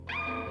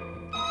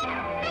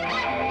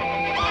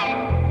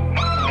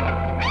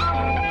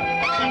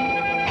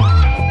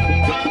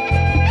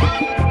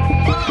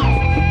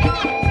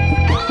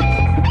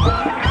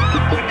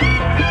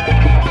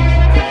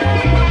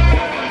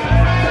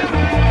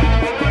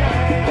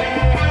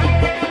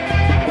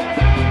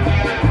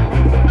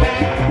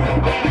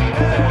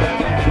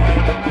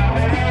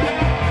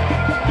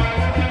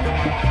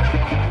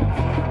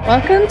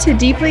Welcome to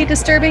Deeply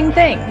Disturbing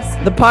Things,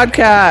 the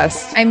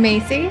podcast. I'm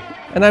Macy.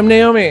 And I'm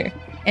Naomi.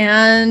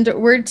 And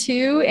we're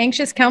two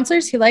anxious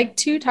counselors who like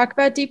to talk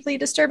about deeply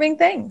disturbing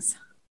things.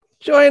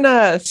 Join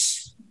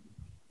us.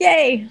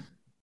 Yay.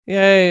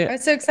 Yay. I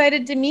was so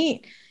excited to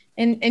meet.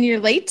 And you're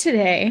late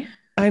today.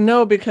 I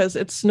know, because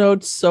it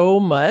snowed so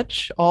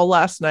much all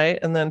last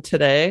night and then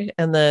today.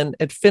 And then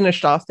it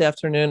finished off the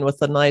afternoon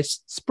with a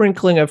nice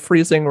sprinkling of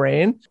freezing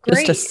rain.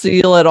 Great. Just to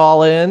seal it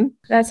all in.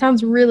 That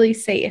sounds really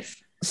safe.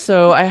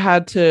 So I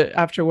had to,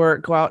 after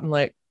work, go out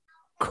and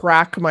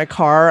crack my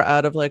car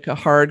out of a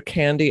hard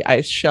candy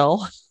ice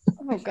shell.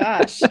 Oh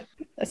gosh,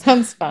 that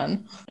sounds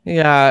fun.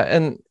 Yeah.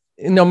 And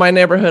my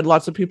neighborhood,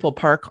 lots of people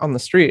park on the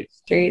street,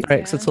 right? Yeah.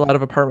 Because it's a lot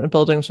of apartment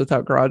buildings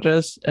without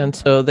garages. And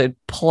so they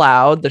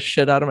plowed the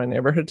shit out of my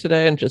neighborhood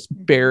today and just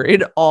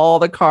buried all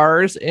the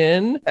cars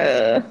in.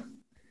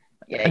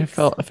 I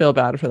feel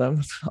bad for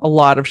them. It's a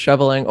lot of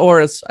shoveling. Or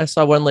as I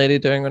saw one lady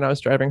doing when I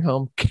was driving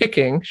home,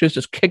 kicking. She was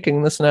just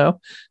kicking the snow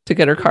to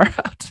get her car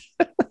out.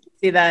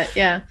 See that?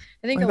 Yeah.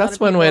 I think that's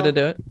one way to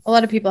do it. A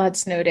lot of people had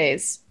snow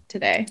days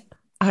today.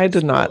 I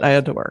did not. I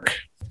had to work.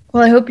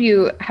 Well, I hope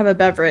you have a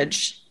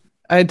beverage.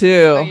 I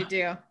do. Oh, you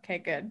do? Okay,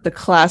 good. The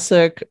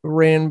classic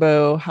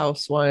rainbow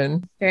house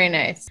wine. Very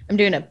nice. I'm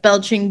doing a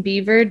Belching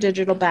Beaver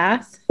digital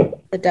bath.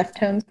 The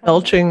Deftones.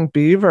 Belching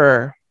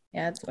Beaver.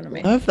 Yeah, it's one of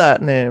my. Love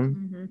that name.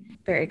 Mm-hmm.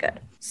 Very good.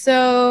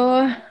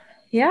 So,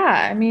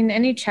 yeah, I mean,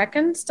 any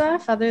check-in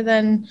stuff other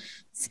than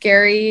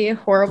scary,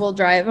 horrible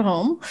drive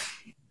home?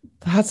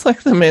 That's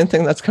the main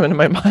thing that's coming to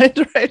my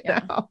mind right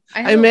now.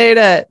 I made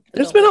it.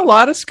 There's been a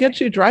lot of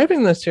sketchy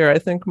driving this year, I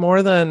think,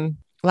 more than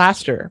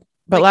last year.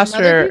 But last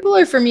year, other people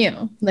are from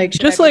you.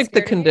 Just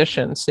the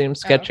conditions seem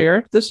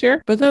sketchier this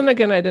year. But then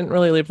again, I didn't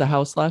really leave the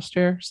house last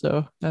year.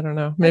 So I don't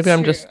know. Maybe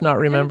I'm just not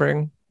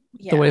remembering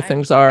the way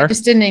things are. I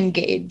just didn't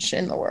engage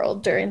in the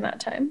world during that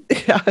time.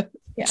 Yeah.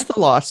 It's the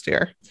lost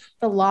year.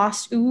 The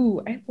lost.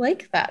 Ooh, I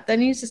like that. That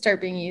needs to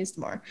start being used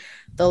more.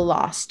 The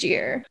lost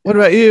year. What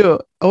about you?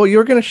 Oh, you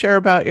were going to share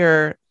about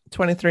your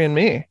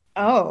 23andMe.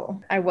 Oh,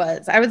 I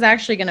was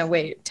actually going to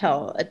wait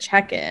till a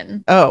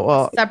check-in. Oh,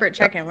 well. Separate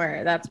check-in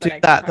where that's what do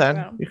that then.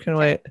 About. You can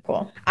wait.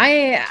 Cool.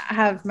 I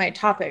have my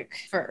topic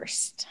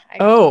first.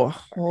 Well,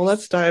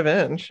 let's dive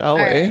in, shall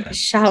we? Right,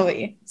 shall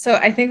we? So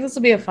I think this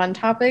will be a fun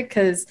topic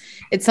because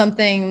it's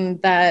something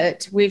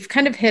that we've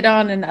kind of hit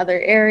on in other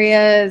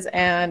areas,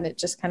 and it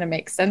just kind of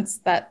makes sense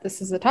that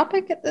this is a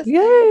topic at this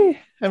Yay!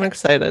 I'm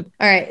excited.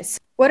 All right. So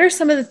what are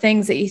some of the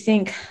things that you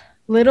think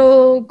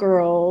little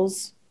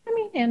girls,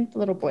 and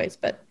little boys,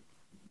 but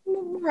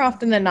more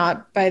often than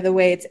not, by the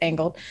way it's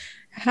angled,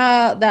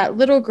 how that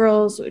little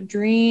girls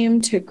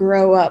dream to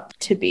grow up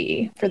to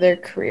be for their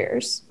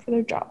careers, for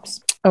their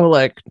jobs?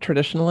 Oh,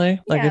 traditionally?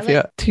 If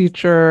you're a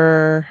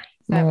teacher,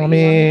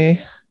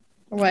 mommy.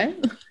 What?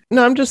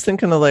 No, I'm just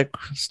thinking of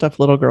stuff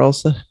little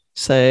girls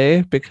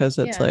say because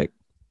it's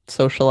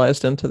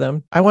socialized into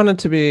them. I wanted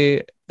to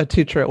be a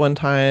teacher at one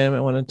time. I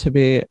wanted to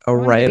be a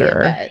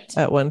writer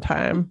at one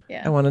time.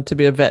 Yeah. I wanted to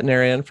be a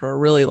veterinarian for a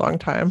really long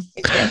time.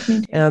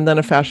 And then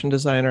a fashion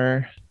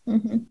designer.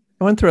 Mm-hmm.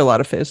 I went through a lot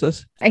of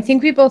phases. I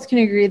think we both can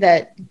agree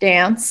that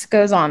dance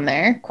goes on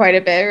there quite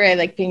a bit, right?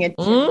 Like being a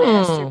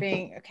gymnast or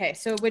being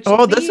this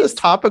is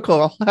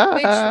topical.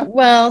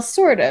 Well,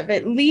 sort of.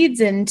 It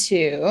leads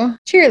into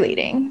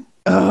cheerleading.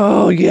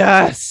 Oh,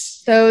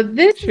 yes. So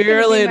this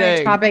cheerleading is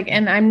my topic,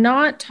 and I'm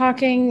not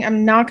going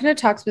to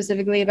talk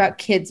specifically about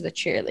kids with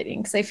cheerleading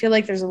because I feel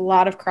like there's a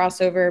lot of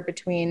crossover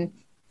between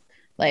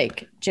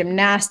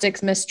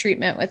gymnastics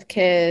mistreatment with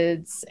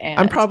kids. And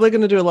I'm probably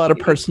going to do a lot of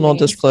personal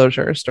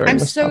disclosures during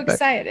this topic. I'm so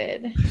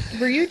excited.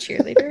 Were you a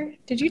cheerleader?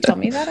 Did you tell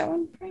me that at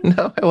one point?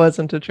 No, I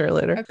wasn't a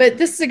cheerleader. But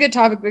this is a good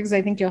topic because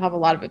I think you'll have a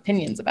lot of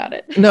opinions about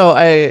it. No,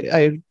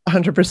 I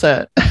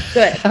 100%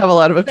 good. have a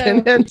lot of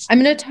opinions.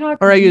 I'm going to talk.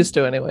 Or I used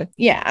to anyway.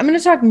 Yeah, I'm going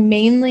to talk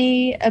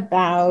mainly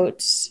about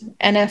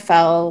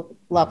NFL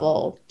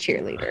level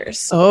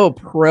cheerleaders. Oh,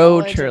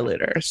 pro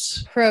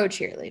cheerleaders. Pro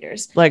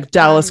cheerleaders. Like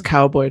Dallas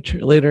Cowboy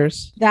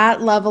cheerleaders.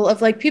 That level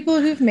of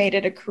people who've made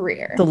it a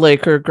career. The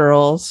Laker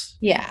girls.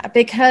 Yeah,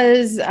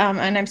 because,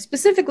 and I'm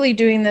specifically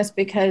doing this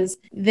because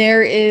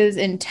there is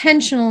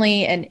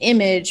intentionally an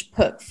image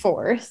put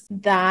forth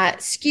that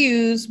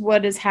skews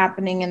what is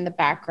happening in the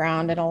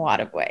background in a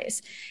lot of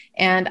ways.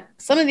 And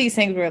some of these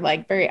things were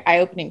very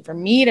eye-opening for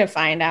me to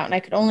find out. And I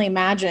could only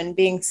imagine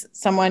being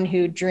someone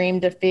who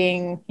dreamed of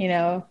being,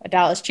 a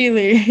Dallas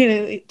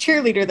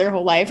cheerleader their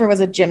whole life, or was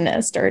a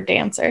gymnast or a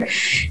dancer.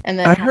 And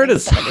then I heard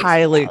it's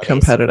highly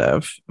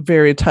competitive,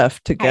 very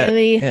tough to get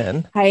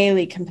in.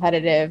 Highly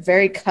competitive,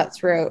 very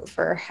cutthroat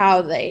for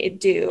how they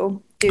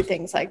do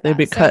things like that. They'd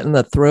be cutting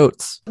the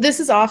throats. This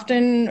is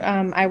often,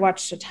 I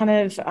watched a ton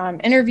of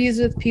interviews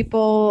with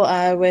people,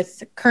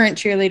 with current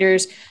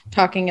cheerleaders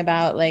talking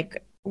about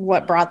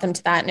what brought them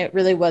to that. And it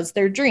really was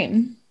their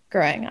dream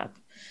growing up.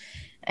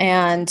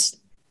 And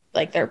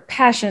their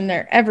passion,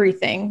 their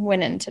everything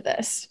went into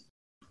this.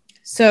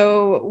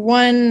 So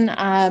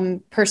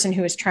one person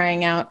who was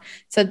trying out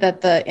said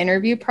that the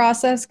interview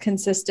process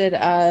consisted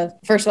of,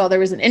 first of all, there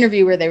was an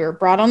interview where they were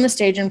brought on the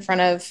stage in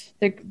front of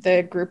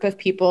the group of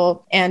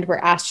people and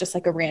were asked just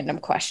like a random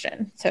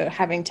question. So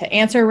having to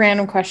answer a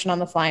random question on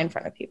the fly in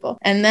front of people.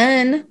 And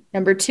then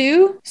number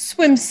 2,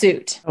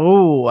 swimsuit.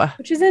 Oh,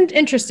 which is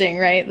interesting,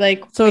 right?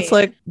 Like, so it's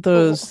like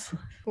those...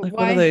 Like,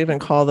 what do they even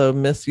call the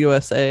Miss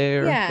USA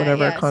or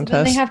whatever contest? So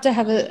then they have to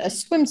have a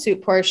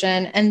swimsuit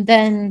portion and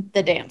then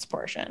the dance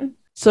portion.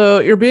 So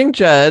you're being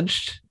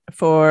judged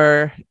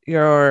for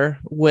your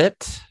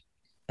wit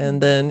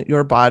and then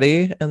your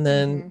body and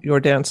then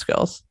your dance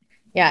skills.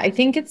 Yeah, I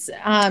think it's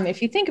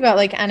if you think about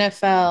like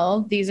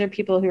NFL, these are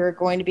people who are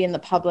going to be in the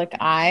public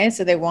eye.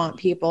 So they want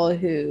people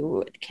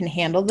who can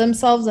handle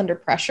themselves under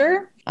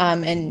pressure.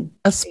 And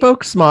a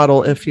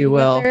spokesmodel, if you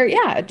will.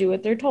 Do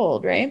what they're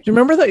told, right? Do you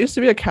remember that used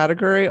to be a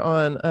category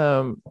on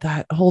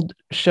that whole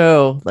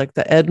show, like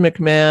the Ed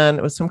McMahon?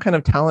 It was some kind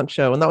of talent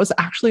show, and that was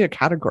actually a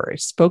category,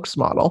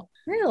 spokesmodel.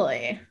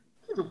 Really?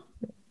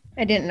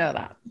 I didn't know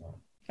that.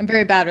 I'm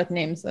very bad with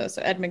names, though,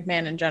 so Ed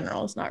McMahon in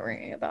general is not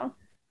ringing a bell.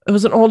 It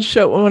was an old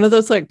show, one of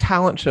those like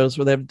talent shows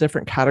where they have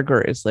different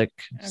categories, like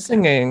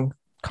singing,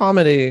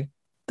 comedy,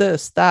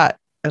 this, that.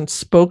 And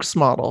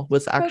spokesmodel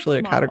was actually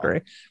a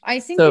category. I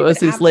think so. It was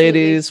these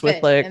ladies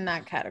with like in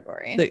that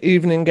category, the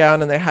evening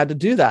gown, and they had to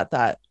do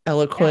that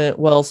eloquent,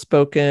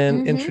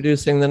 well-spoken,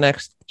 introducing the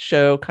next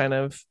show kind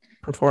of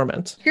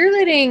performance.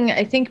 Cheerleading,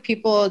 I think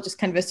people just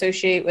kind of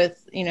associate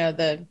with,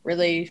 the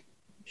really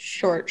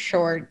short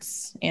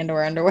shorts and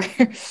or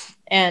underwear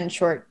and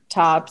short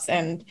tops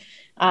and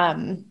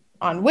on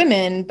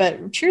women,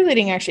 but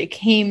cheerleading actually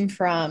came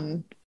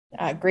from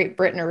Great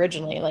Britain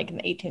originally, like in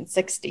the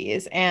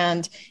 1860s,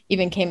 and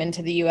even came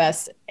into the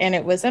US, and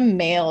it was a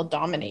male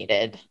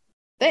dominated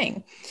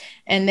thing.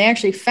 And they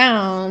actually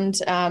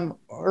found,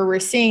 or we're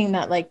seeing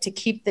that like to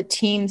keep the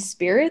team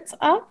spirits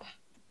up,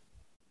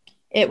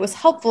 it was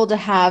helpful to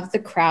have the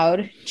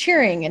crowd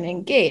cheering and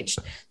engaged.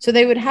 So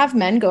they would have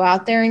men go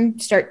out there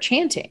and start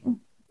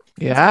chanting.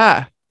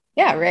 Yeah.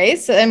 Yeah, right.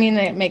 So I mean,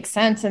 it makes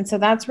sense. And so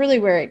that's really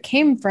where it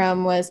came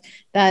from, was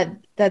that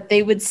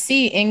they would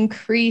see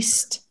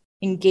increased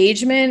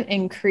engagement,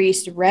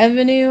 increased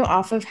revenue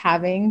off of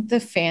having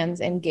the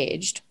fans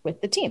engaged with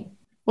the team.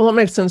 Well, it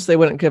makes sense they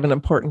wouldn't give an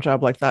important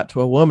job like that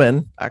to a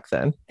woman back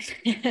then.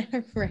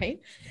 Right.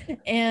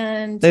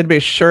 And they'd be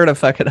sure to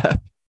fuck it up.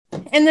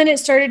 And then it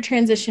started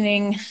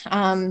transitioning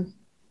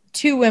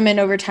to women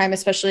over time,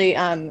 especially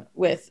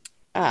with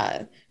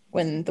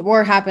when the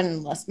war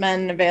happened, less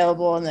men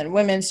available, and then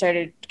women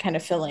started kind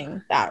of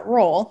filling that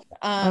role.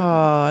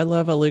 I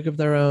love A League of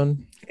Their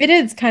Own. It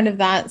is kind of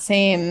that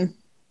same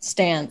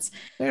stance.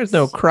 There's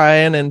no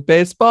crying in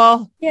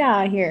baseball.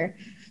 Yeah, here.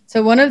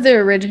 So one of the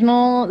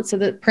original, so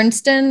the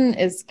Princeton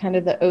is kind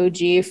of the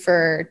OG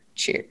for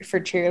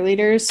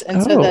cheerleaders,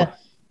 and so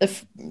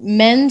the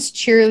men's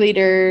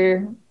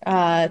cheerleader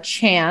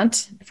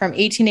chant from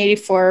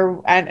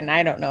 1884, and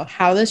I don't know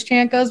how this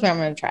chant goes, but I'm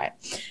going to try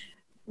it.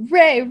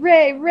 Ray,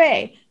 Ray,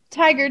 Ray,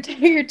 Tiger,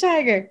 Tiger,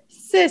 Tiger,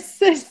 Sis,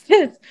 Sis,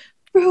 Sis,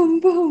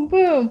 boom, boom,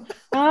 boom.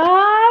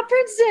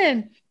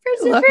 Princeton,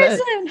 Princeton,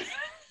 Princeton.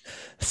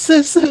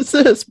 Sis, sis,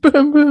 sis,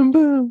 boom, boom,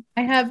 boom.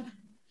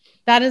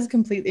 That is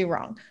completely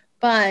wrong,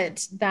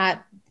 but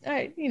that,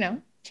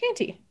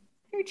 chanty.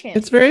 Very chanty.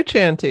 It's very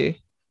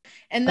chanty.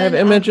 And then, I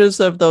have images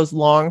of those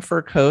long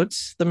fur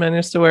coats the men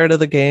used to wear to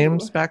the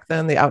games back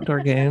then, the outdoor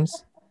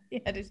games.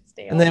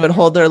 And they would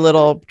hold their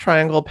little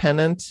triangle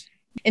pennant.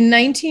 In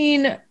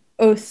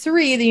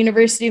 1903, the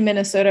University of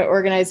Minnesota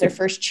organized their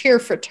first cheer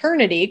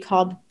fraternity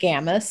called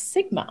Gamma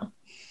Sigma.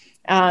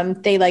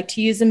 They like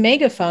to use a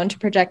megaphone to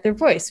project their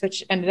voice,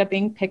 which ended up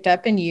being picked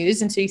up and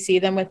used. And so you see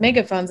them with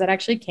megaphones that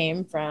actually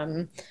came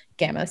from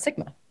Gamma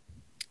Sigma.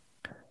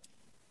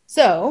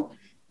 So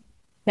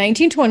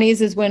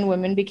 1920s is when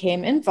women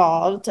became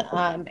involved.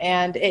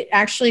 And it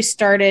actually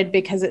started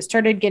because it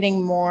started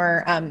getting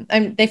more,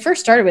 they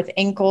first started with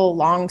ankle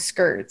long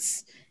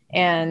skirts.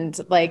 And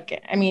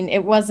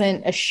it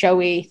wasn't a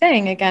showy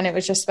thing. Again, it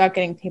was just about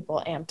getting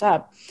people amped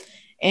up.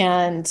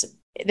 And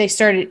they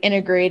started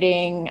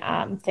integrating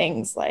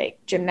things like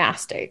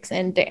gymnastics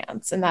and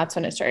dance. And that's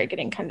when it started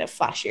getting kind of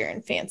flashier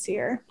and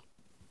fancier.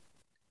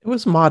 It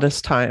was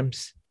modest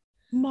times.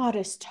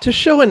 Modest times. To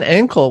show an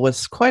ankle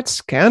was quite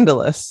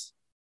scandalous.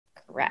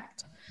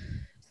 Correct.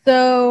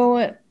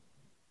 So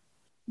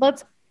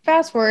let's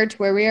fast forward to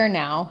where we are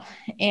now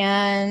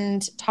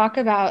and talk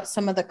about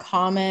some of the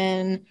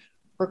common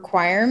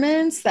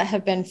requirements that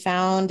have been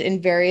found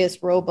in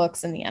various rule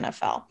books in the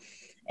NFL.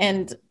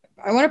 And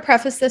I want to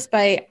preface this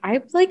by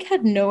I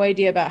had no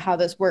idea about how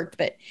this worked,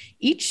 but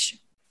each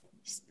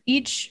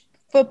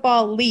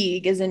football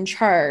league is in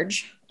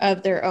charge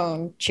of their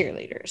own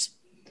cheerleaders.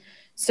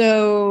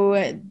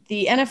 So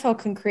the NFL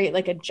can create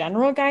a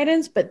general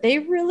guidance, but they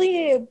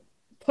really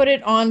put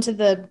it onto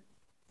the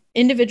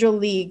individual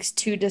leagues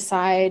to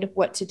decide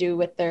what to do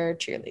with their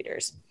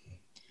cheerleaders,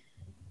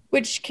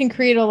 which can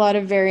create a lot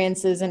of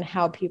variances in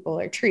how people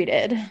are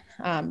treated,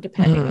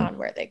 depending on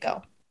where they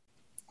go.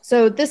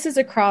 So this is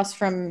across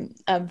from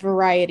a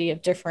variety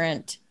of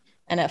different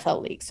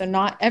NFL leagues. So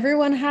not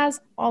everyone has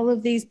all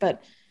of these,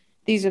 but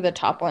these are the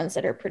top ones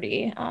that are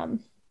pretty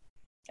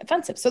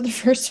offensive. So the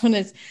first one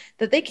is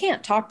that they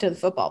can't talk to the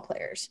football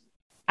players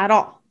at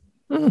all.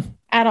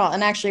 At all.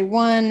 And actually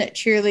one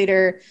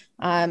cheerleader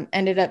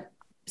ended up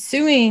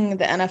suing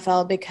the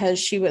NFL because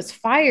she was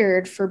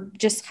fired for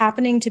just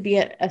happening to be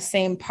at a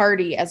same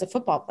party as a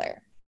football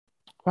player.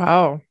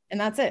 Wow. And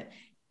that's it.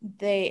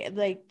 They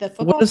like the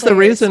football. What is the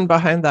reason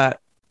behind that?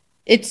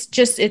 It's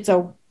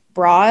a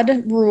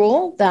broad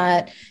rule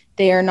that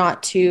they are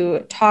not to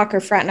talk or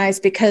fraternize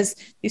because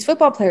these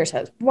football players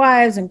have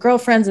wives and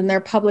girlfriends and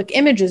their public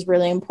image is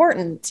really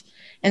important.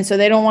 And so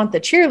they don't want the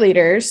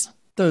cheerleaders,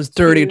 those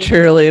dirty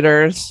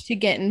cheerleaders, to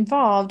get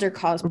involved or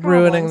cause problems.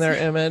 Ruining their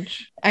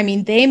image. I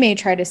mean, they may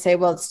try to say,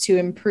 well, it's to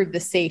improve the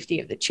safety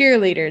of the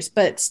cheerleaders,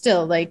 but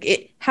still,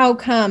 like, how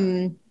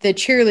come the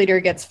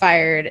cheerleader gets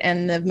fired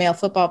and the male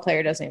football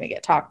player doesn't even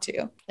get talked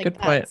to? Like, good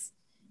point.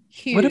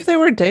 What if they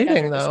were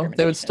dating, though?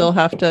 They would still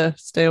have to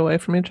stay away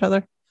from each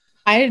other?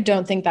 I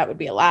don't think that would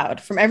be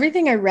allowed. From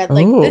everything I read,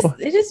 like this,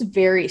 it is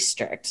very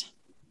strict.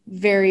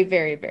 Very,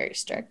 very, very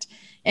strict.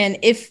 And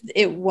if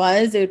it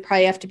was, it would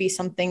probably have to be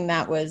something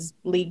that was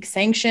league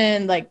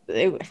sanctioned. Like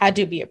it had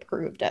to be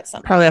approved at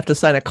some point. Probably have to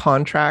sign a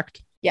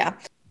contract. Yeah.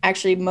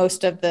 Actually,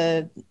 most of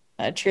the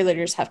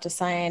cheerleaders have to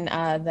sign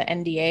the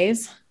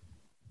NDAs.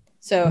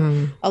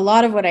 So a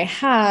lot of what I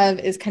have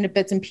is kind of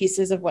bits and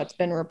pieces of what's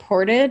been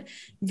reported.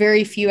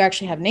 Very few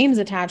actually have names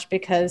attached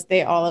because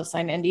they all have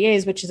signed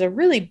NDAs, which is a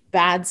really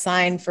bad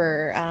sign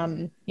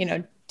for,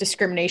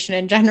 discrimination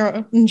in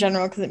general,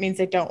 because it means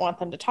they don't want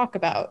them to talk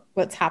about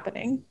what's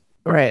happening.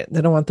 Right.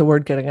 They don't want the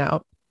word getting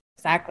out.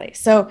 Exactly.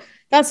 So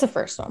that's the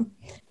first one,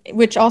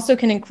 which also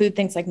can include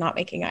things like not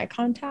making eye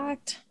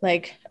contact,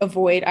 like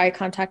avoid eye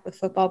contact with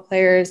football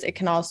players. It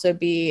can also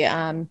be,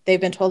 they've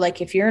been told,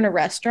 like, if you're in a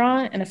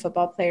restaurant and a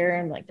football player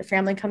and like the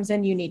family comes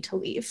in, you need to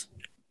leave.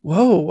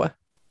 Whoa.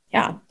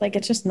 Yeah. Like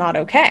it's just not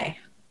okay,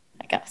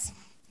 I guess.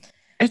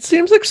 It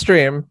seems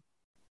extreme.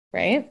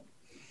 Right.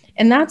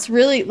 And that's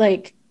really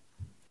like,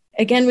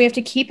 again, we have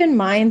to keep in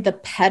mind the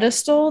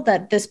pedestal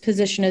that this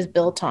position is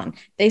built on.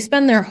 They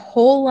spend their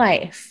whole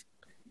life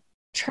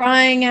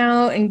trying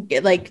out and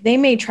they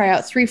may try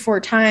out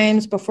 3-4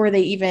 times before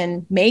they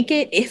even make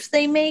it, if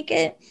they make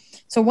it.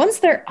 So once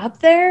they're up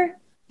there,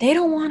 they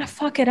don't want to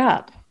fuck it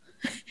up.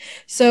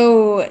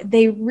 So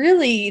they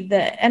really,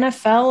 the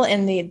NFL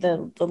and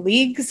the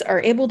leagues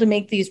are able to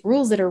make these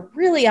rules that are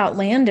really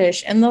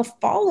outlandish, and they'll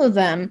follow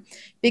them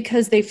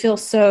because they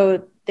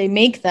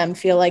make them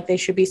feel like they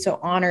should be so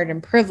honored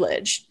and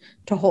privileged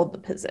to hold the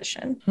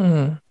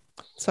position.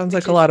 Sounds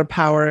like a lot of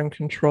power and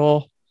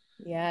control.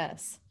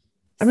 Yes.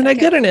 I mean, I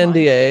get an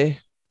NDA,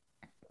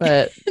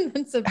 but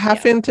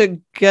having to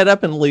get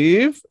up and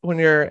leave when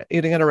you're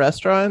eating at a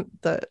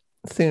restaurant, that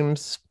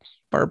seems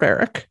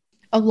barbaric.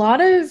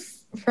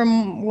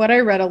 From what I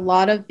read, a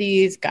lot of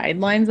these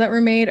guidelines that were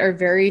made are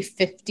very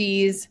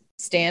 50s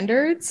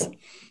standards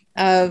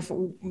of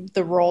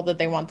the role that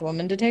they want the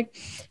woman to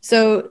take.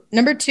 So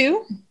number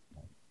 2,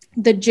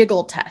 the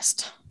jiggle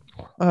test.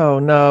 Oh,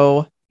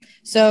 no.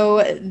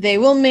 So they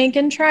will make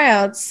in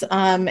tryouts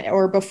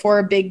or before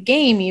a big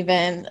game,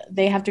 even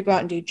they have to go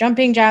out and do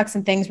jumping jacks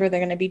and things where they're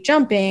going to be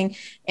jumping,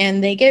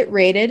 and they get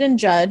rated and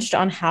judged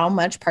on how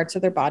much parts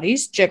of their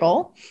bodies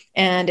jiggle.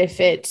 And if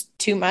it's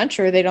too much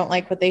or they don't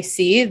like what they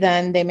see,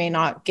 then they may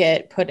not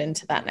get put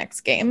into that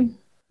next game.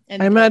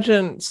 I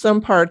imagine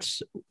some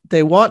parts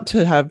they want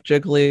to have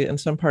jiggly and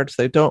some parts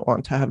they don't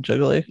want to have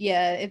jiggly.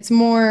 Yeah, it's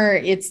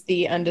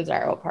the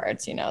undesirable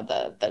parts,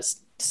 the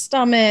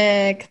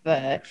stomach,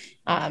 the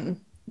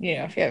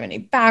if you have any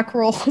back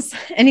rolls,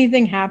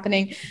 anything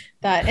happening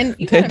that, and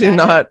they do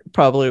not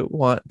probably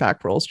want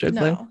back rolls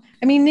jiggling. No.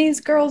 I mean,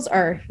 these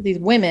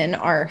women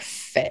are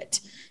fit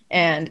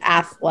and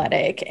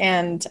athletic,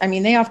 and I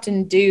mean, they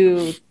often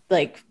do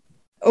like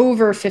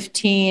over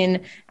 15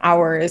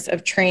 hours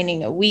of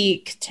training a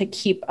week to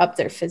keep up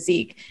their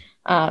physique.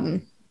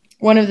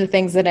 One of the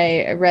things that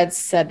I read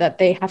said that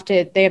they have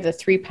the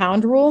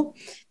 3-pound rule.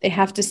 They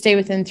have to stay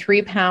within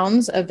 3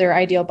 pounds of their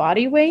ideal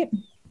body weight.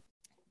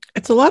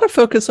 It's a lot of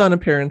focus on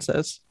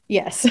appearances.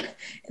 Yes.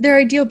 Their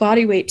ideal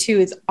body weight too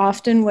is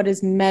often what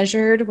is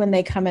measured when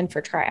they come in for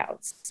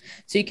tryouts.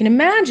 So you can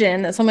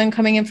imagine that someone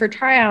coming in for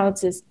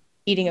tryouts is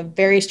eating a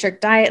very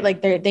strict diet.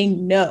 Like they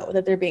know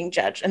that they're being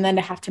judged, and then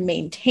to have to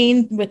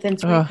maintain within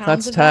 3 pounds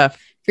that's of tough. That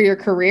for your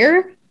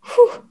career.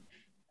 Whew,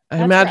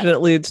 I imagine rough. It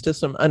leads to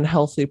some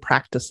unhealthy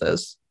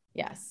practices.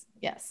 Yes.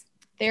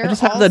 I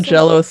just have the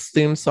Jell-O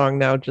theme song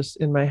now just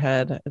in my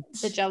head.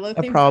 It's the Jell-O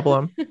a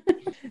problem.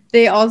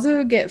 They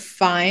also get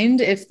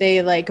fined if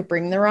they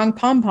bring the wrong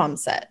pom-pom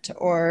set,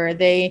 or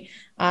they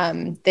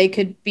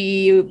could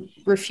be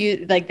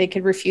refused. They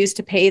could refuse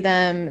to pay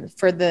them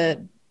for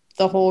the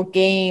whole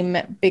game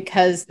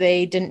because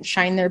they didn't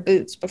shine their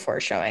boots before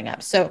showing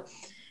up. So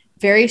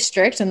very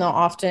strict, and they'll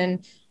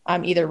often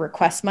either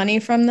request money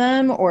from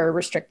them or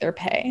restrict their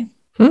pay.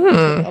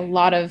 A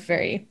lot of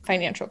very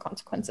financial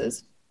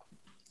consequences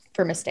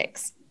for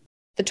mistakes.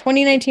 the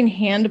 2019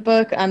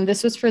 handbook,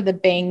 this was for the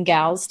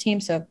Bengals team.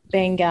 So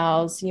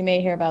Bengals, you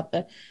may hear about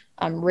the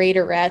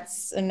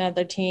Raiderettes,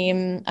 another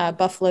team,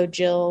 Buffalo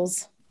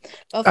Jills.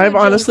 I've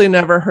honestly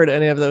never heard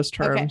any of those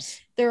terms.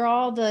 Okay. They're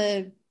all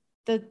the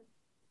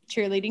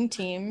cheerleading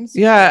teams.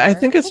 Yeah, I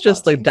think it's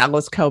just like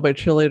Dallas Cowboy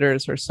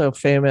cheerleaders are so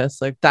famous.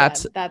 Like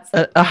that's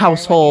a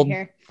household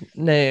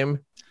name.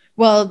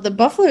 Well, the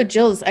Buffalo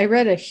Jills, I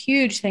read a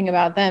huge thing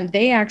about them.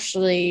 They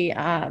actually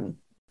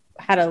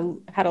had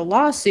a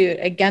lawsuit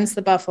against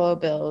the Buffalo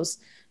Bills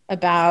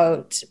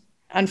about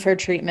unfair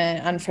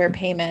treatment, unfair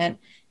payment,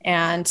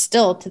 and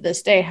still to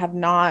this day have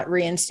not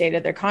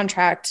reinstated their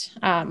contract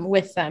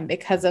with them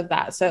because of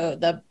that. So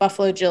the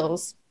Buffalo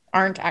Jills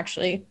aren't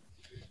actually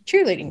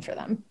cheerleading for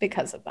them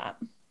because of that.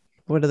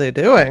 What are they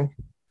doing?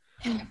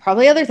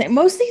 Probably other things.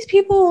 Most of these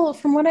people,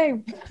 from what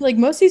I like,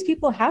 most of these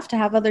people have to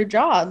have other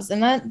jobs.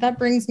 And that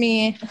brings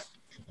me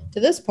to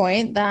this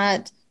point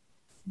that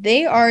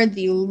they are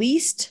the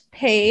least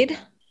paid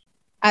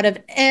out of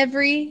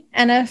every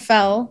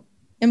NFL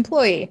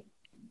employee.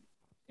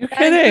 You're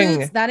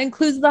kidding. That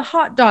includes the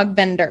hot dog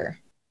vendor.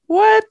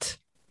 What?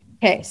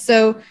 Okay,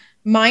 so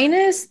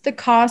minus the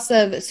cost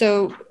of,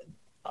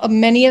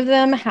 many of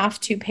them have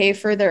to pay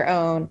for their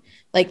own,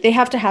 like they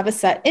have to have a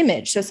set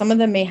image. So some of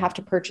them may have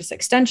to purchase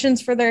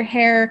extensions for their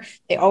hair.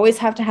 They always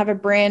have to have a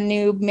brand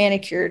new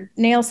manicured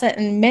nail set.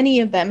 And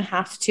many of them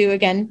have to,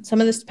 again, some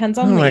of this depends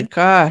on my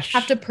gosh,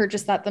 have to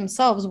purchase that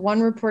themselves.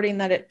 One reporting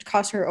that it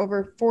cost her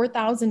over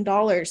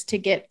 $4,000 to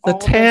get the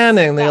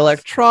tanning, the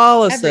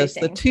electrolysis,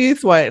 everything. The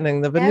teeth whitening,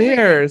 the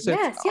veneers,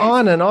 yes.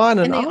 On and on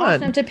and they on.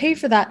 often have to pay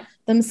for that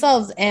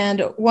themselves.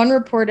 And one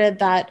reported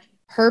that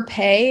her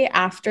pay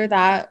after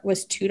that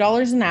was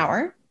 $2 an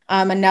hour.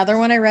 Another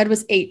one I read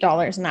was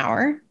 $8 an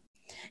hour.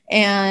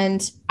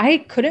 And I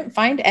couldn't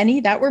find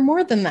any that were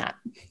more than that.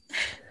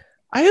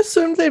 I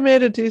assumed they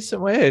made a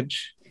decent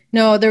wage.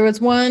 No, there was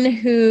one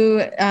who,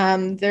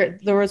 there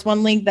was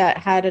one league that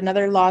had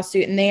another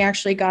lawsuit, and they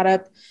actually got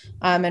up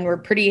and were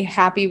pretty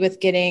happy with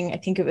getting, I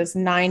think it was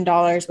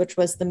 $9, which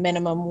was the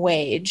minimum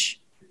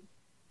wage.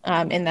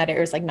 In that area,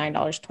 it was like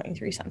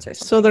 $9.23 or something.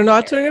 So they're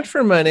not doing it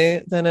for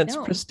money, then it's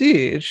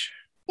prestige.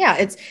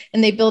 Yeah,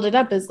 and they build it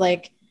up as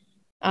like,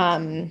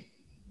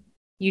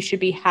 you should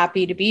be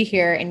happy to be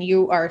here and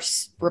you are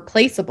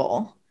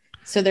replaceable.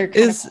 So they're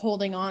kind of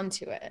holding on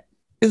to it.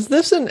 Is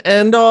this an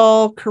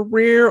end-all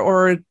career,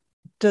 or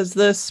does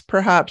this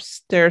perhaps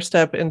stair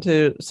step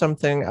into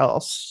something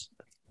else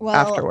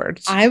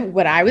afterwards?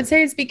 What I would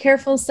say is be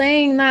careful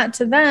saying that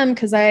to them,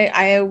 because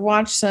I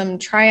watched some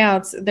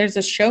tryouts. There's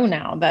a show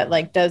now that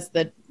like does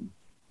the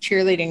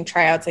cheerleading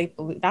tryouts. I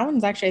believe that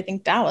one's actually, I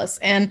think, Dallas.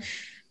 And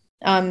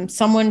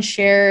someone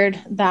shared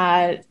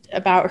that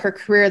about her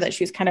career, that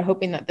she was kind of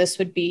hoping that this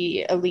would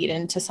be a lead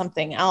into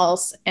something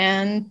else.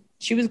 And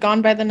she was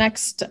gone by the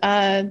next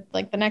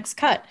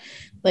cut.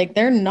 Like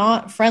they're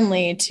not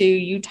friendly to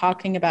you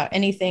talking about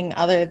anything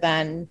other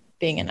than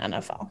being an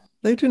NFL.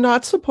 They do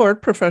not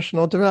support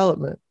professional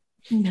development.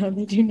 No,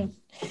 they do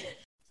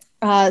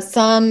not.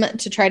 Some,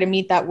 to try to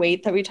meet that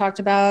weight that we talked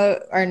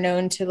about, are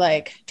known to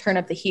like turn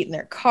up the heat in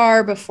their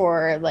car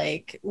before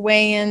like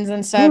weigh-ins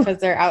and stuff. As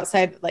they're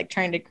outside, like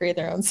trying to create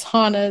their own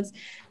saunas.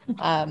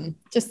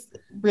 Just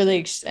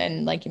really,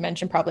 and like you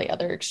mentioned, probably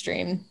other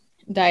extreme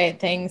diet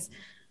things.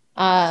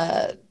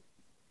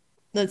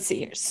 Let's see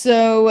here.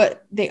 So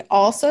they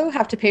also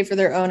have to pay for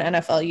their own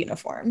NFL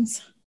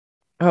uniforms.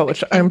 Oh,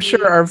 which I'm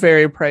sure are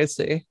very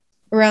pricey.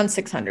 Around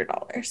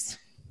 $600.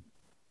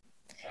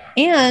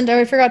 And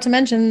I forgot to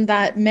mention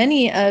that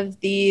many of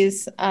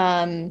these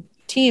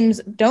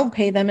teams don't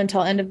pay them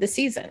until end of the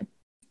season.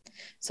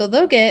 So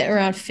they'll get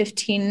around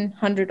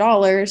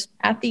 $1,500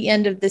 at the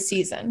end of the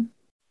season.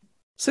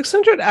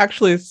 $600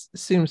 actually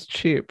seems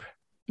cheap.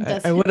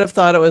 I would have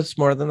thought it was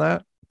more than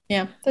that.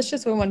 Yeah, that's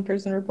just what one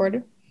person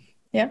reported.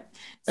 Yeah.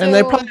 And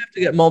they probably have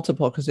to get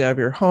multiple because you have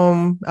your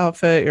home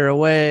outfit, you're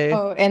away.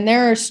 Oh, and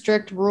there are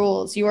strict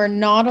rules. You are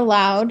not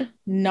allowed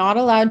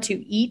to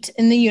eat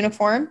in the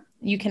uniform.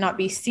 You cannot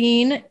be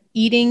seen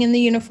eating in the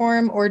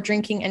uniform or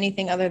drinking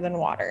anything other than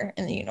water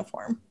in the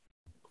uniform,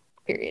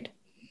 period.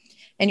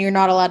 And you're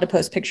not allowed to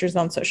post pictures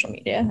on social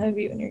media of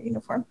you in your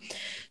uniform.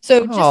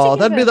 So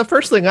that'd be the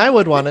first thing I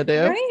would want to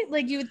do. Right?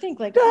 Like you would think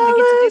like, Dallas, I get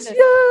to do this.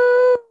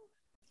 Yeah.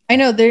 I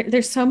know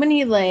there's so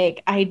many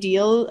like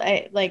ideal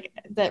like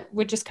that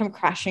would just come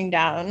crashing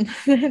down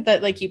that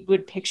like you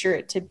would picture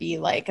it to be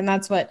like. And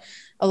that's what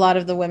a lot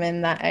of the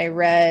women that I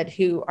read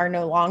who are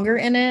no longer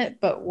in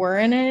it, but were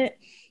in it,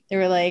 they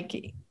were like,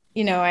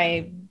 you know,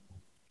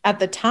 at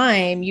the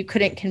time you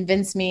couldn't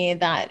convince me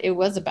that it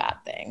was a bad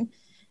thing.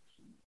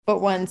 But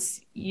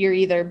once you're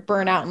either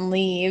burn out and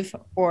leave,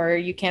 or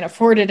you can't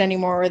afford it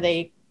anymore, or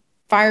they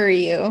fire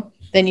you,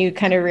 then you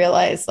kind of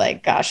realize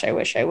like, gosh, I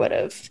wish I would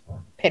have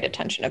paid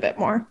attention a bit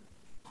more.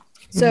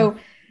 So,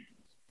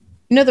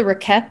 you know, the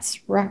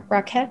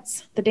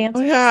Rockettes, the dance.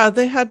 Oh yeah,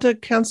 they had to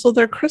cancel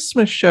their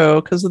Christmas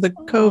show because of the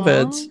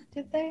COVID.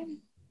 Did they?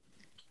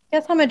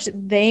 Guess how much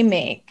they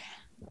make?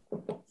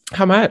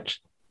 How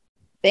much?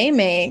 They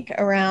make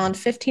around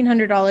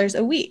 $1,500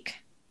 a week.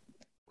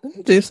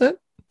 Decent.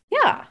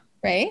 Yeah.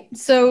 Right.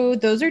 So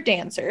those are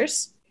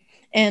dancers.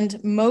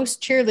 And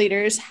most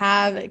cheerleaders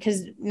have,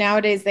 because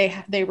nowadays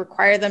they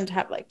require them to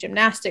have like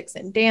gymnastics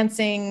and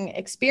dancing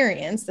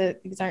experience.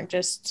 That these aren't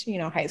just,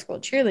 high school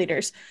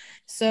cheerleaders.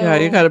 So yeah,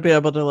 you got to be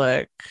able to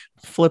like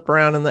flip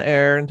around in the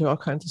air and do all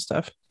kinds of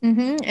stuff.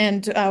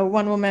 And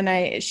one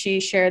woman, she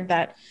shared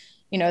that,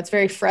 it's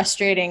very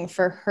frustrating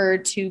for her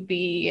to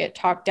be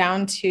talked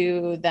down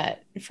to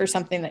that for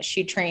something that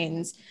she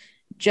trains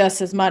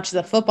just as much as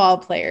a football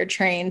player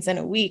trains in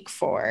a week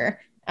for.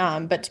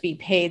 But to be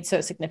paid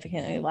so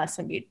significantly less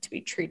and to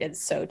be treated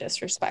so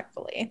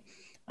disrespectfully.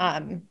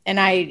 And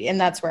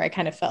that's where I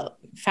kind of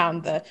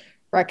found the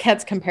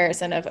Rockettes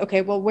comparison of,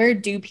 okay, well, where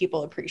do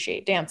people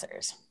appreciate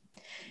dancers?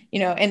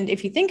 And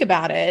if you think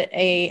about it,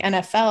 a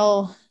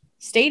NFL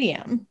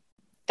stadium,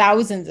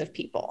 thousands of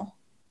people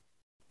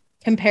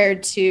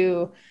compared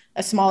to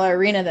a smaller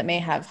arena that may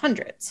have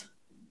hundreds.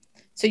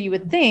 So you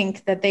would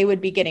think that they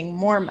would be getting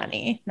more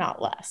money, not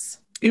less.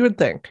 You would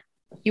think,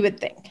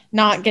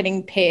 not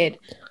getting paid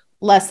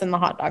less than the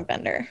hot dog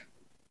vendor.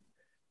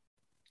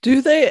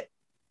 Do they?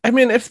 I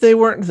mean, if they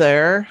weren't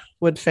there,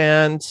 would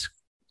fans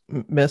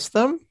miss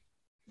them?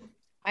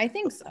 I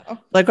think so.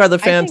 Like, are the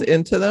fans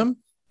into them?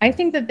 I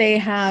think that they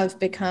have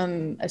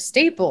become a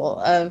staple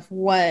of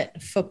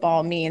what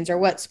football means or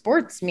what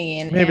sports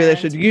mean. Maybe they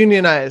should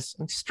unionize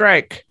and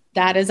strike.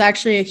 That is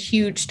actually a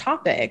huge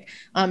topic.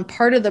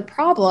 Part of the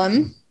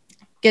problem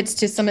gets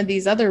to some of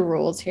these other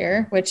rules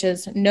here, which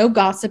is no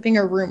gossiping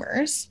or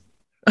rumors.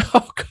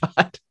 Oh,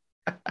 God.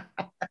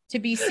 To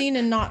be seen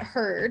and not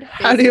heard.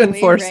 How do you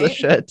enforce this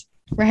shit?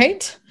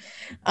 Right.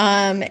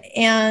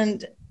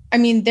 And I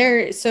mean,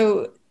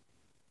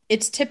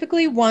 it's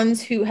typically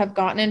ones who have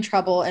gotten in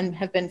trouble and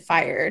have been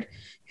fired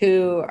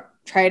who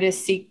try to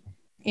seek,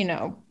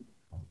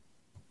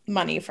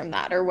 money from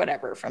that or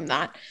whatever from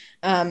that.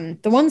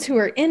 The ones who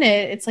are in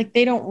it, it's like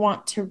they don't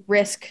want to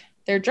risk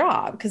their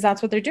job because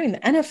that's what they're doing. The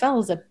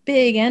NFL is a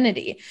big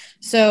entity.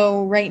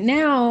 So right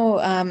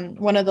now,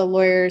 one of the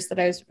lawyers that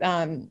I was,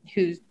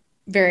 who's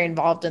very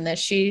involved in this,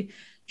 she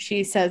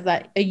says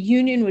that a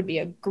union would be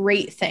a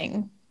great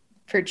thing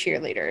for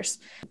cheerleaders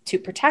to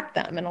protect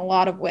them in a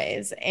lot of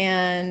ways.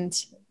 And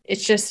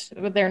it's just,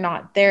 they're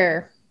not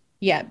there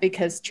yet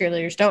because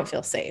cheerleaders don't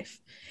feel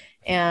safe.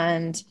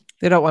 And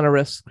they don't want to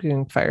risk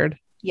being fired.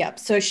 Yep.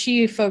 So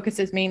she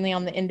focuses mainly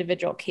on the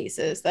individual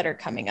cases that are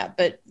coming up,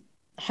 but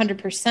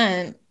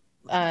 100%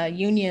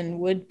 union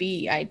would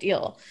be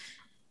ideal.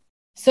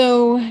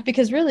 So,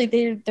 because really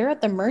they're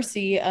at the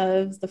mercy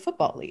of the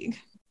football league.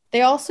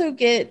 They also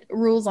get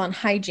rules on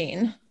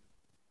hygiene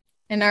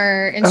and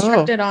are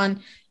instructed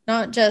on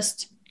not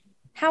just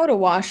how to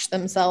wash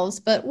themselves,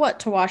 but what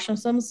to wash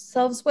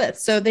themselves with.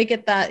 So they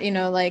get that,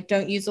 like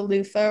don't use a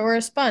loofah or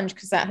a sponge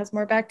because that has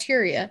more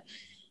bacteria.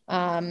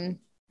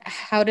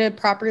 How to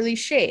properly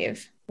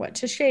shave, what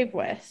to shave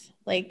with,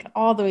 like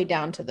all the way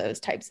down to those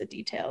types of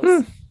details.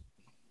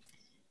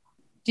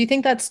 Do you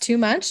think that's too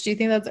much? Do you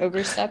think that's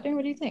overstepping?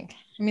 What do you think?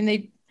 I mean,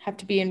 they have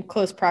to be in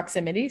close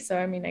proximity. So,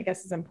 I mean, I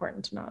guess it's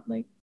important to not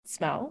like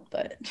smell,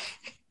 but.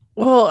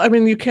 Well, I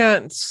mean, you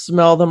can't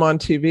smell them on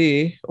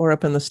TV or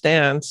up in the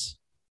stands.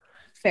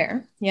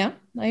 Fair. Yeah,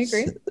 I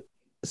agree.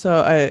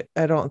 So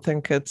I don't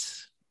think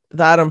it's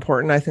that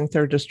important. I think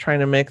they're just trying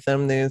to make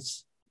them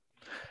these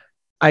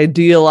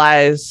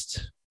idealized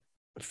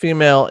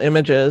female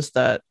images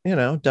that,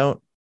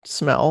 don't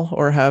smell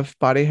or have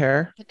body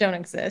hair. That don't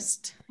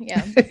exist.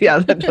 Yeah. Yeah,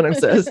 that don't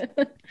exist.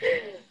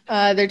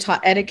 They're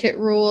taught etiquette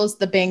rules,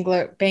 the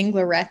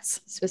Banglarettes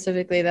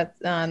specifically, that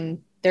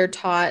they're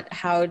taught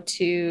how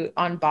to,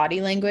 on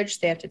body language,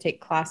 they have to take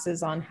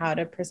classes on how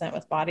to present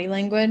with body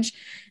language.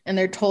 And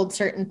they're told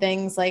certain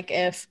things like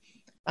if,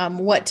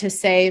 what to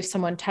say if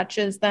someone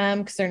touches them,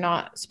 because they're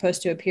not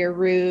supposed to appear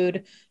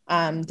rude.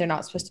 They're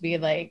not supposed to be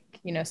like,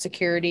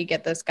 security,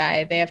 get this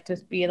guy. They have to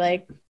be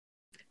like,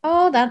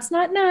 oh, that's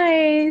not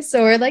nice.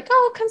 Or like,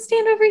 oh, come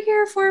stand over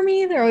here for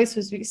me. They're always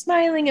supposed to be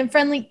smiling and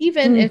friendly,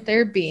 even if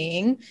they're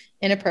being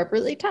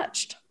inappropriately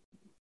touched,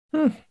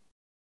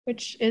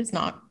 which is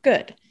not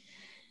good.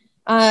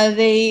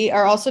 They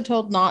are also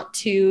told not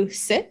to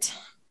sit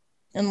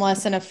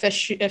unless an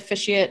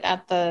officiate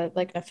at the,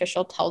 like an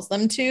official tells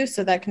them to.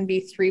 So that can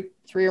be three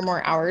or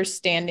more hours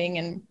standing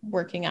and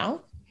working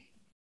out.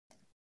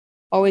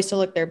 Always to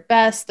look their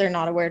best. They're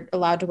not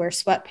allowed to wear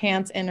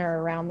sweatpants in or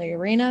around the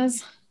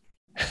arenas.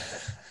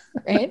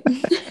 Right?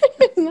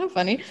 Isn't that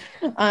funny?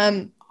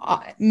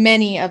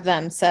 Many of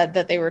them said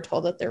that they were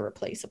told that they're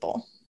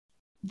replaceable.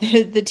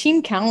 The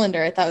team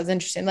calendar I thought was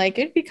interesting. Like,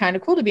 it'd be kind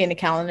of cool to be in a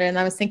calendar. And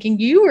I was thinking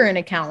you were in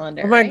a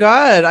calendar. Oh my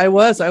God, I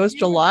was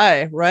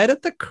July, right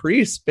at the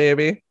crease,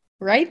 baby.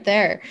 Right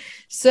there.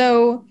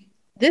 So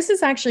this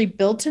is actually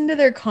built into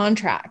their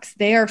contracts.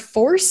 They are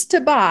forced to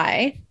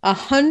buy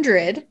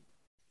 100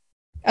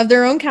 of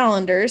their own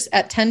calendars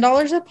at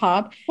 $10 a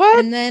pop.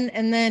 What? And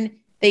then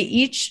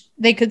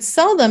they could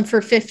sell them for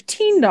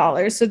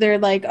 $15. So they're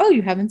like, oh,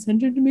 you have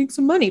incentive to make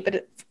some money, but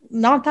it's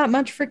not that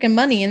much freaking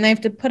money. And they have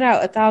to put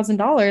out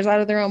 $1,000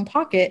 out of their own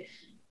pocket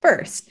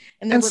first.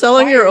 And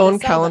selling your own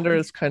calendar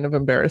is kind of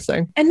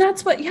embarrassing. And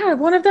that's what,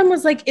 one of them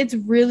was like, it's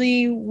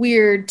really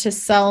weird to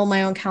sell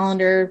my own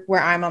calendar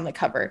where I'm on the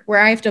cover, where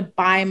I have to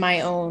buy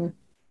my own.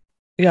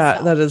 Yeah,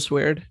 stuff. That is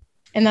weird.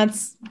 And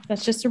that's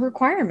just a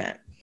requirement.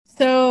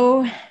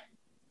 So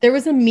there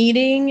was a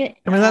meeting.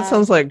 I mean, that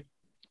sounds like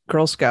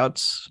Girl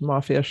Scouts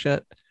mafia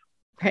shit.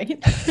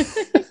 Right?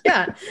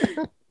 Yeah.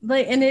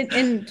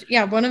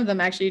 One of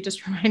them actually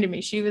just reminded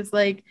me. She was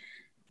like,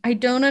 I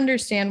don't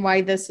understand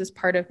why this is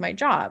part of my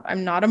job.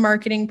 I'm not a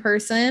marketing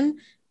person.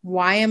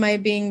 Why am I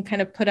being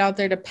kind of put out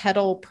there to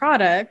peddle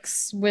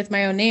products with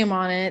my own name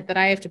on it that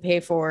I have to pay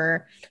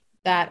for,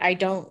 that I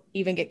don't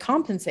even get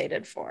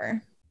compensated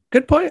for?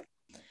 Good point.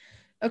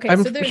 Okay,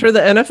 I'm sure the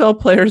NFL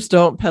players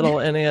don't peddle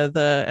any of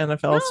the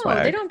NFL swag.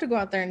 No, they don't have to go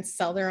out there and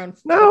sell their own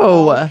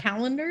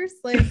calendars.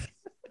 Like,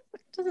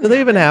 do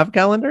they even have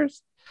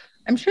calendars?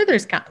 I'm sure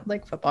there's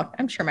like football.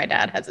 I'm sure my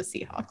dad has a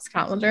Seahawks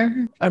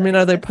calendar. I mean,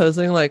 are they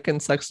posing like in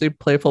sexy,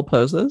 playful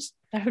poses?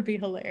 That would be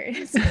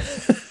hilarious.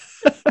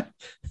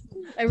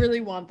 I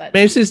really want that.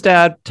 Macy's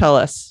dad, tell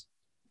us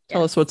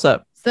what's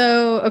up.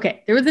 So,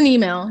 okay, there was an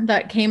email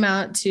that came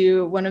out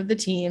to one of the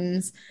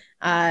teams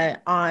on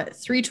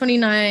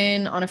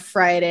 3/29 on a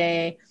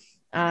Friday,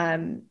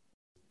 and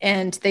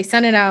they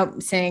sent it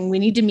out saying we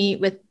need to meet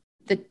with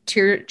the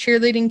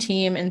cheerleading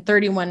team in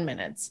 31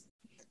 minutes.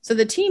 So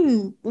the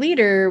team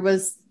leader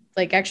was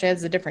like, actually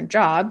has a different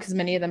job because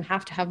many of them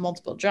have to have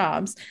multiple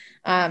jobs.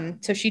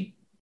 So she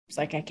was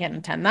like, I can't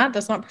attend that.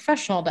 That's not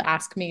professional to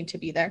ask me to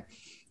be there.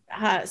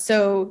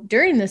 So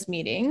during this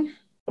meeting,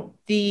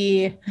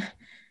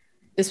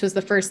 this was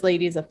the First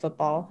Ladies of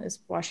Football, is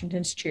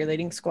Washington's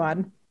cheerleading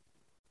squad.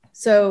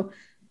 So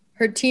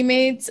her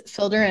teammates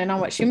filled her in on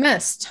what she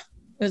missed.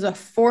 It was a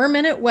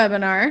 4-minute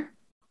webinar,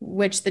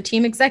 which the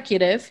team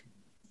executive,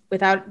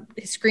 without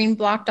his screen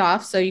blocked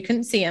off, so you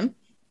couldn't see him,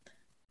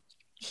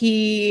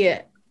 he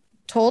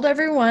told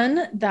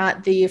everyone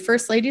that the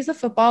First Ladies of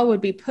Football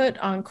would be put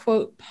on,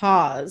 quote,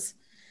 pause.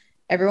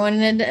 Everyone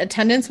in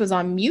attendance was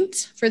on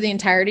mute for the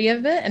entirety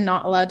of it and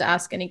not allowed to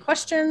ask any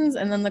questions.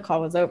 And then the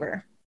call was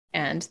over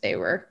and they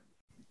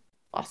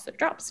lost their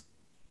jobs.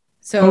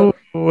 So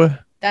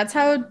that's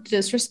how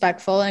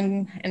disrespectful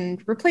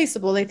and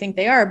replaceable they think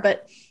they are.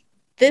 But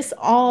this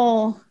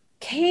all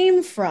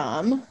came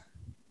from,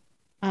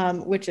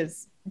 which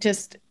is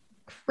just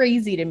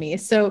crazy to me.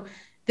 So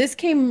this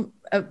came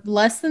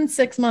less than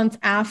 6 months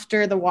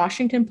after the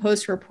Washington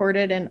Post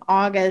reported in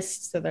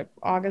August, so the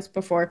August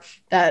before,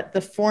 that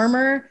the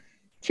former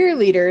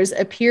cheerleaders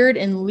appeared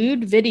in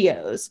lewd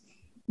videos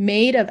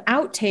made of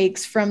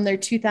outtakes from their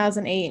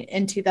 2008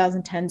 and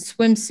 2010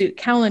 swimsuit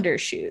calendar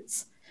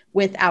shoots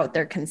without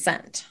their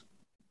consent.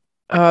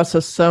 So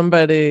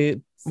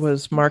somebody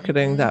was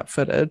marketing that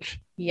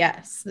footage.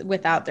 Yes,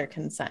 without their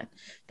consent.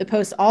 The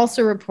Post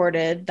also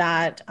reported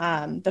that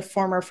the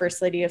former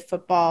First Lady of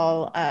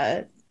Football,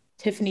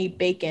 Tiffany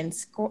Bacon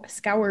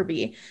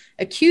Scourby,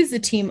 accused the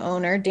team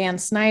owner, Dan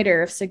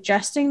Snyder, of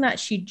suggesting that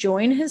she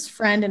join his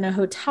friend in a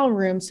hotel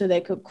room so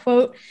they could,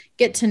 quote,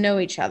 get to know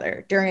each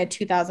other during a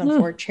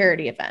 2004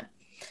 charity event.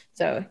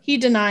 So he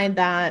denied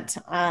that.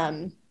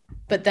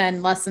 But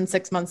then less than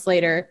 6 months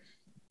later,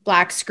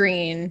 black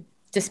screen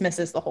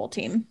dismisses the whole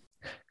team.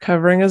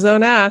 Covering his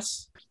own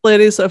ass.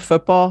 Ladies of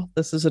Football.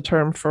 This is a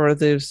term for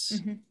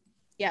these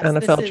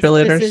NFL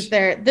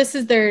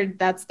cheerleaders.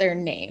 That's their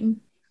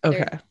name.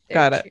 Okay,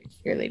 got it.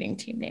 Cheerleading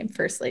team name,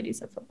 First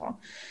Ladies of Football.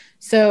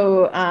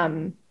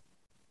 So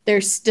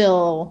they're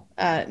still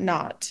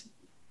not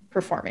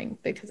performing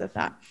because of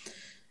that.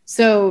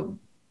 So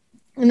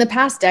in the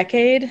past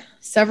decade,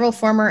 several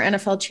former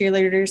NFL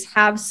cheerleaders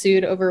have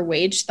sued over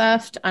wage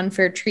theft,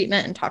 unfair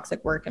treatment, and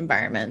toxic work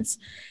environments.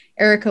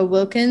 Erica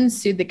Wilkins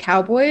sued the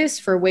Cowboys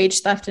for wage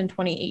theft in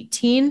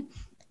 2018.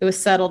 It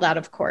was settled out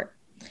of court.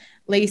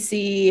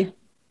 Lacey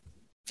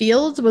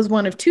Fields was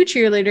one of 2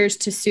 cheerleaders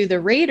to sue the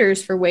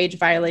Raiders for wage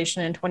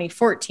violation in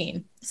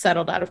 2014,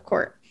 settled out of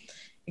court.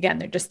 Again,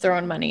 they're just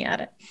throwing money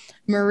at it.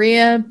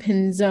 Maria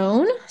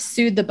Pinzone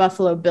sued the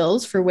Buffalo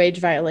Bills for wage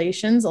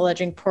violations,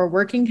 alleging poor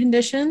working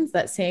conditions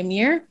that same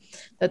year.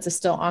 That's a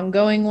still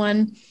ongoing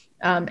one.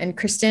 And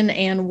Kristen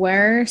Ann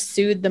Ware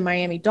sued the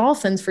Miami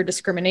Dolphins for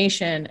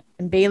discrimination.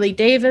 And Bailey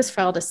Davis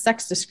filed a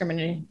sex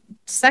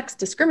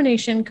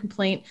discrimination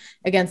complaint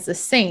against the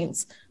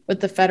Saints with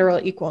the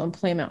Federal Equal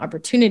Employment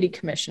Opportunity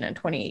Commission in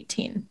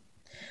 2018.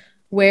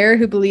 Ware,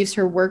 who believes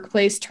her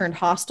workplace turned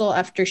hostile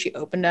after she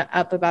opened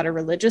up about her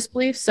religious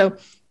beliefs. So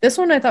this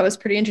one I thought was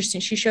pretty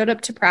interesting. She showed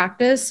up to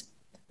practice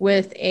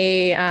with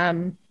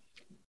a,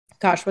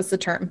 what's the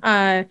term?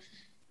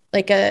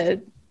 Like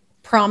a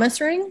promise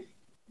ring.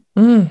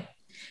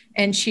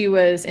 And she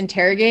was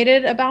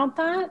interrogated about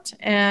that.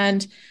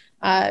 And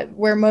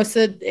where most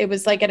of it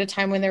was like at a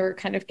time when they were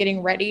kind of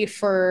getting ready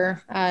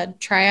for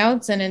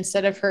tryouts. And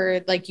instead of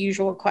her like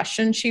usual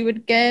questions she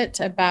would get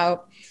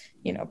about,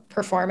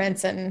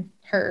 performance and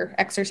her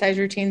exercise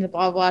routines and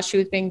blah, blah, she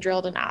was being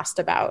drilled and asked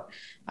about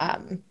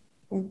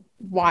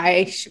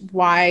why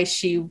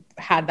she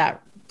had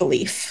that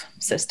belief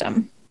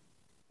system.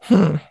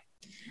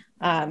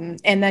 And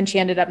then she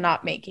ended up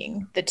not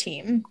making the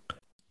team.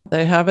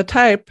 They have a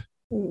type.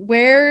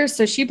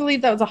 So she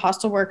believed that was a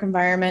hostile work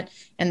environment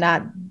and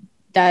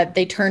that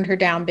they turned her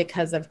down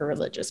because of her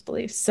religious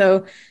beliefs.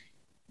 So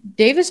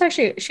Davis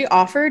she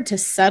offered to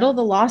settle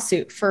the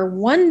lawsuit for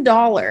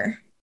 $1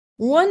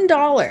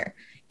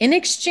 in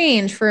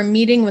exchange for a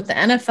meeting with the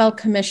NFL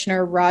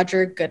commissioner,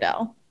 Roger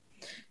Goodell,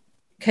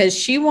 because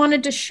she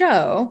wanted to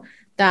show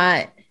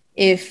that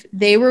if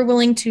they were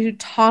willing to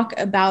talk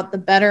about the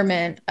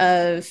betterment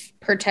of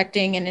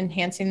protecting and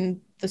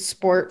enhancing the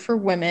sport for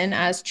women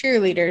as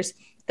cheerleaders,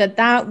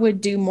 that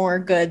would do more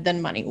good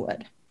than money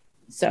would.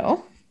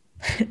 So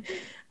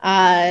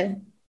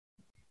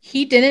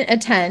he didn't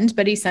attend,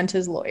 but he sent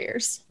his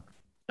lawyers.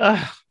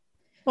 Well,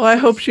 I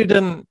hope she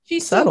didn't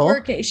settle.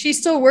 She's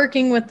still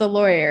working with the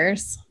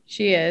lawyers.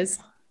 She is.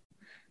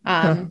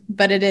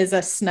 But it is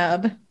a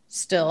snub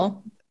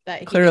still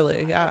that he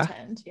clearly, yeah.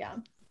 Attend. Yeah.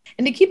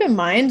 And to keep in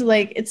mind,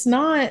 like, it's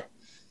not,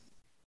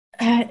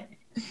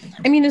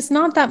 it's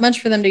not that much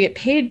for them to get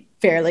paid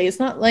fairly. It's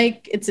not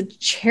like it's a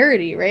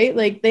charity, right?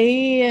 Like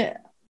they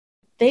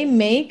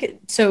make,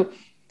 so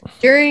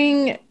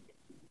during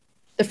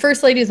the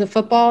First Ladies of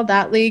Football,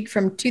 that league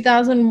from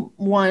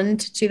 2001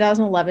 to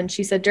 2011,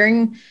 she said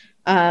during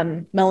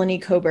Melanie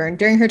Coburn,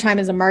 during her time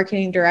as a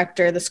marketing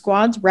director, the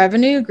squad's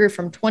revenue grew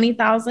from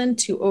 $20,000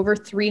 to over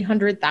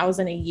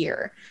 $300,000 a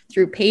year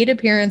through paid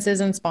appearances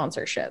and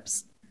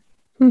sponsorships.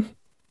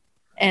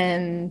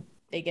 And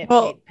they get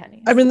paid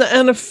pennies. I mean, the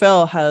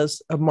NFL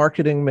has a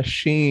marketing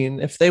machine.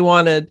 If they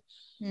wanted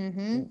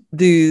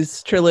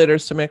these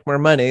cheerleaders to make more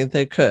money,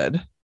 they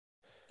could.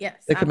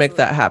 Yes, they could make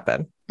that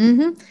happen.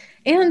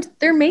 And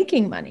they're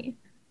making money.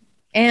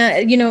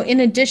 And, in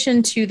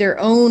addition to their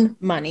own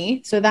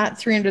money, so that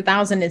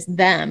 $300,000 is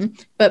them.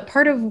 But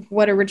part of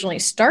what originally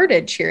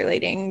started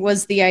cheerleading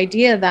was the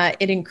idea that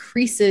it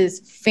increases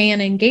fan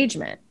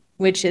engagement,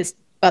 which is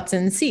butts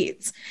in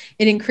seats.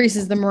 It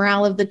increases the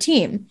morale of the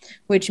team,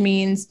 which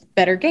means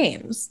better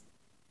games.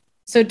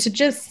 So to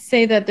just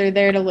say that they're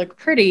there to look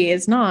pretty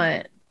is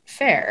not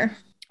fair.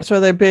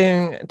 So they're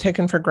being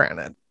taken for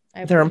granted.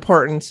 Their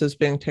importance is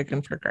being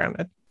taken for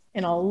granted.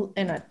 In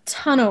a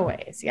ton of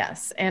ways,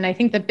 yes. And I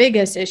think the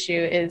biggest issue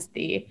is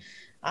the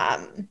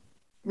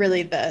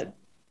really the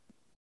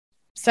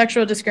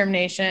sexual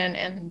discrimination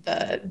and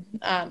the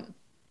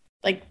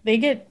they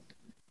get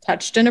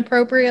touched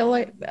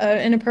inappropriately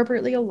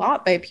a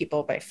lot by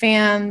people, by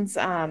fans.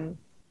 Some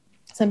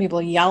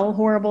people yell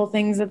horrible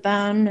things at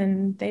them,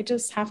 and they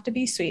just have to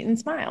be sweet and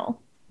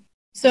smile.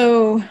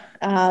 So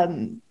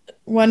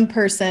one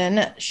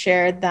person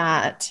shared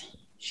that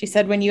she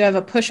said, when you have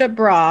a push-up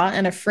bra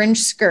and a fringe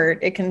skirt,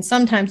 it can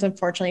sometimes,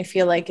 unfortunately,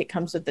 feel like it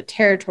comes with the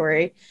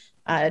territory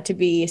to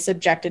be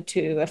subjected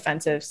to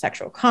offensive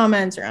sexual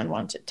comments or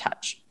unwanted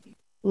touch.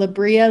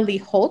 Labria Lee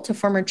Holt, a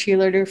former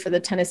cheerleader for the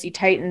Tennessee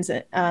Titans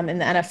in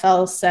the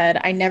NFL, said,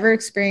 I never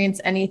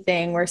experienced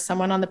anything where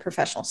someone on the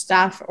professional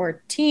staff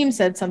or team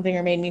said something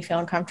or made me feel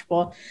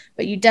uncomfortable,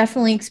 but you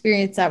definitely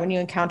experience that when you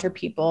encounter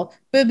people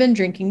who have been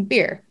drinking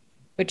beer,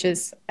 which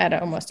is at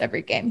almost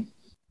every game.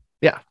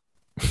 Yeah.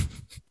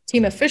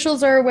 Team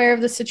officials are aware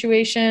of the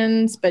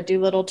situations, but do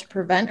little to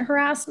prevent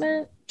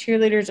harassment.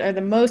 Cheerleaders are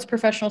the most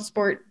professional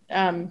sport.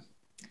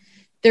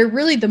 They're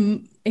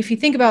really if you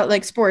think about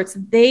like sports,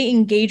 they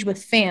engage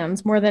with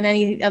fans more than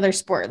any other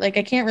sport. Like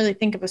I can't really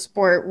think of a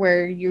sport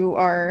where you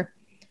are,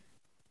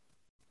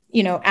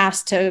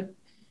 asked to,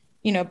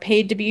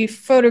 paid to be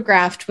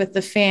photographed with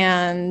the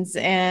fans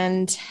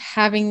and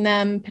having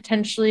them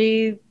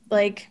potentially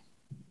like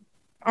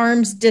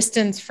arm's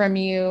distance from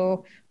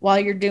you while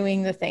you're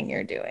doing the thing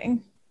you're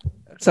doing.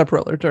 Except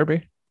roller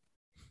derby.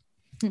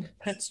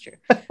 That's true.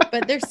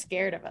 But they're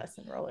scared of us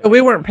in roller derby.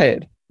 We weren't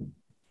paid.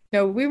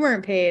 No, we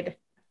weren't paid.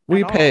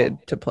 We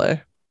paid to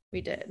play. We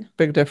did.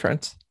 Big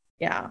difference.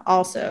 Yeah.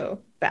 Also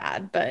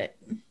bad, but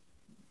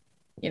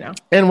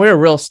And we're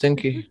real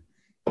stinky.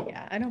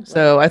 Yeah, I don't.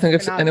 So I think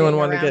if anyone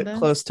wanted to get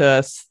close to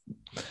us.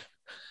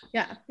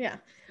 Yeah.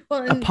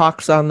 Well, a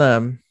pox on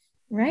them.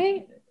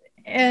 Right.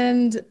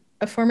 And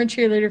a former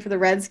cheerleader for the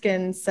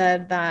Redskins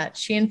said that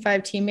she and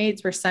 5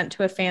 teammates were sent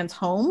to a fan's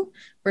home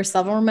where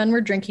several men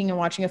were drinking and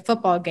watching a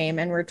football game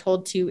and were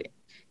told to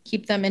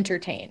keep them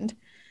entertained.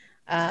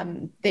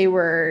 They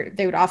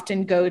would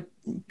often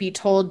be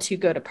told to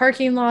go to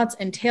parking lots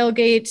and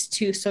tailgates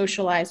to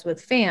socialize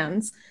with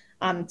fans.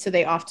 So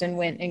they often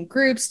went in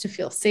groups to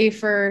feel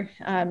safer.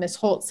 Ms.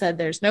 Holt said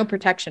there's no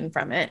protection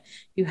from it.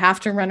 You have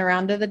to run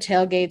around to the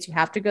tailgates. You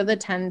have to go to the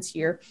tents.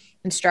 You're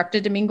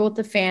instructed to mingle with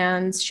the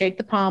fans, shake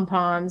the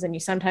pom-poms, and you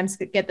sometimes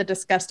get the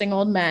disgusting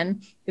old men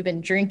who've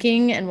been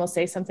drinking and will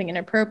say something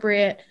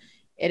inappropriate.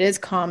 It is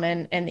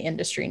common, and the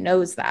industry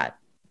knows that.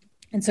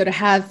 And so to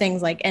have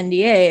things like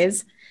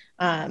NDAs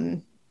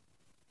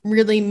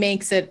really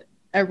makes it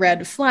a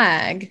red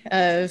flag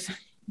of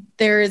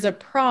there is a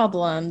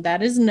problem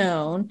that is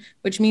known,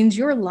 which means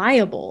you're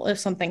liable if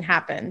something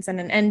happens.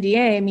 And an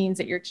NDA means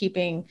that you're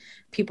keeping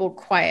people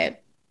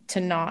quiet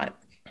to not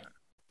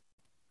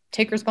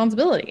take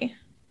responsibility.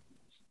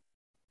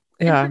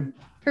 Yeah.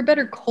 for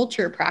better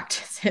culture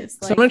practices.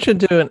 Like, someone should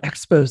do an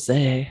expose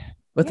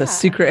with a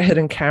secret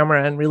hidden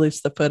camera and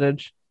release the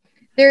footage.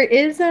 There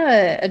is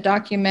a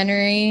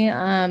documentary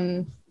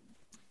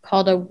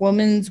called A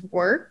Woman's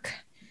Work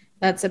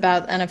that's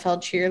about NFL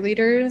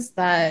cheerleaders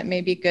that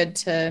may be good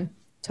to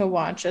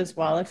watch as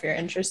well if you're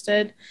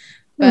interested.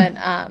 But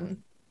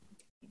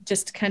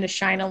just to kind of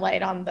shine a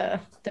light on the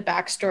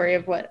backstory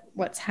of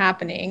what's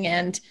happening.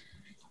 And,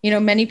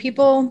 many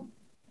people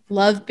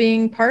love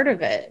being part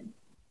of it,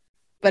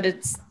 but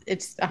it's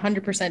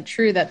 100%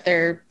 true that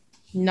they're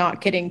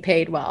not getting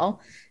paid well,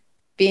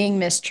 being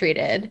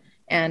mistreated,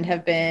 and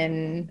have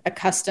been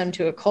accustomed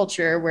to a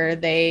culture where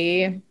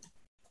they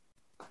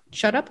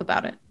shut up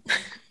about it.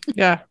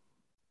 Yeah.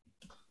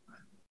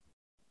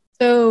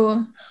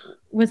 So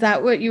was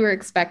that what you were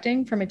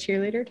expecting from a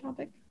cheerleader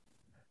topic?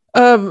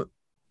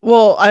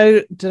 Well,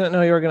 I didn't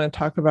know you were going to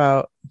talk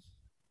about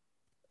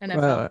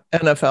NFL.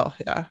 NFL,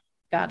 yeah.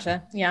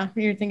 Gotcha. Yeah,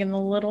 you're thinking the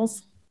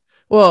littles.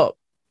 Well,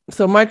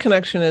 so my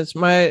connection is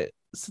my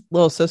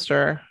little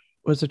sister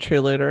was a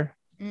cheerleader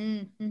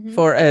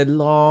for a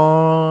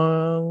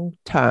long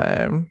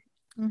time.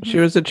 Mm-hmm. She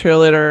was a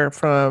cheerleader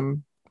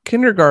from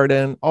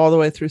kindergarten all the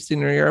way through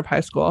senior year of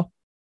high school.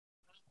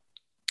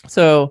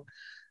 So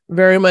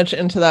very much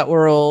into that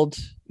world,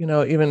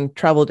 even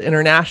traveled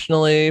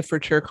internationally for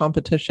cheer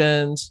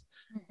competitions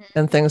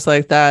and things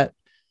like that.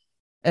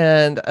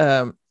 And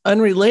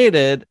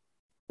unrelated,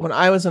 when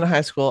I was in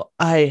high school,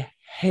 I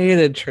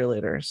hated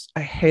cheerleaders.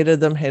 I hated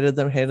them. I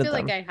feel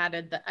like I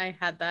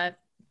had that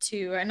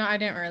too. I know I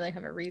didn't really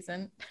have a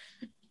reason.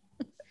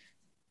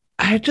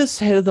 I just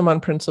hated them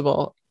on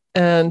principle.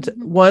 And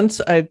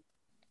once I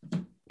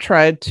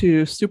tried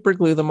to super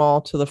glue them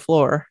all to the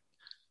floor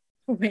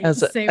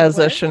as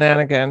a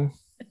shenanigan.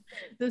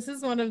 This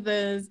is one of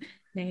those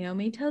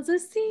Naomi tells a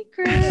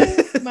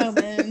secret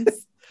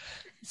moments.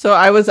 So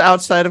I was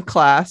outside of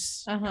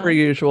class per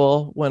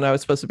usual when I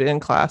was supposed to be in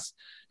class.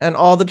 And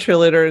all the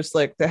cheerleaders,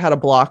 they had a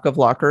block of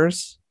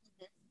lockers.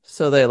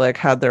 So they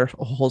had their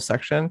whole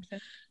section.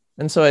 Okay.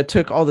 And so I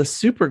took all the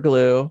super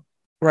glue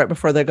right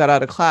before they got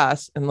out of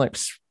class and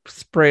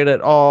sprayed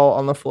it all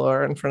on the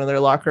floor in front of their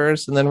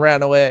lockers and then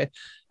ran away.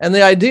 And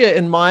the idea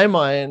in my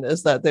mind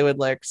is that they would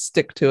like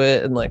stick to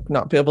it and like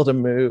not be able to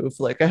move.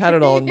 Like I had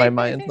it all in my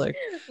mind, like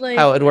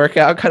how it would work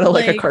out, kind of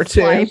like a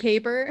cartoon. Fly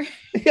paper.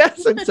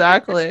 Yes,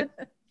 exactly.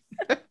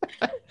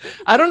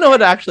 I don't know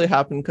what actually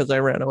happened because I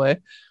ran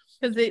away.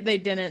 Because they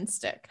didn't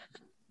stick.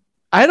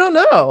 I don't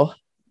know.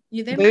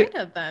 They might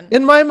have then.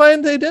 In my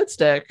mind, they did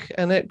stick,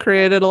 and it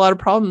created a lot of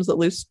problems, at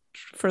least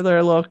for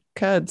their little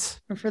kids.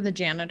 Or for the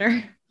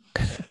janitor.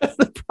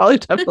 Probably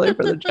definitely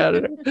for the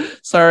janitor.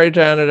 Sorry,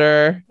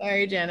 janitor.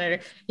 Sorry,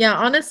 janitor. Yeah,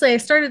 honestly, I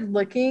started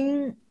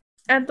looking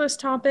at this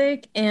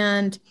topic,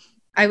 and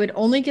I would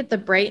only get the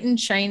bright and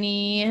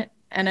shiny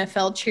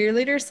NFL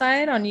cheerleader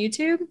side on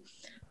YouTube,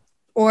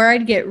 or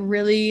I'd get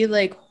really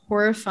like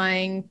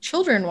horrifying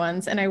children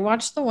ones. And I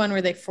watched the one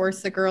where they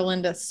forced the girl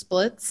into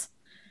splits.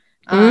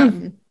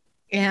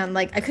 And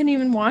like I couldn't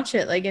even watch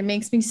it. Like it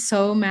makes me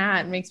so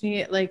mad. It makes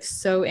me like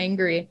so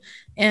angry.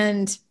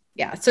 And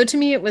yeah, so to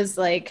me it was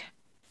like,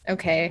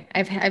 okay,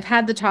 I've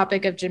had the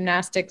topic of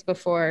gymnastics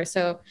before.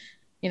 So,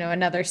 you know,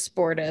 another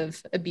sport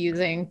of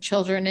abusing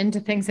children into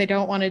things they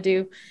don't want to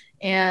do.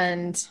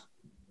 And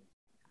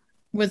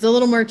was a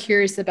little more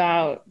curious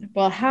about,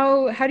 well,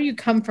 how do you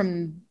come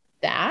from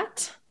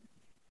that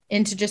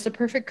into just a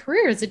perfect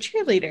career as a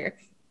cheerleader?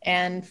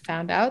 And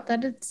found out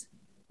that it's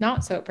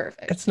not so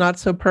perfect. It's not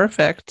so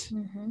perfect.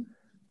 Mm-hmm.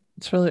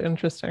 It's really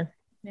interesting.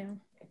 Yeah.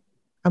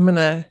 I'm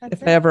gonna,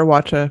 if I ever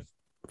watch a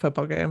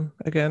football game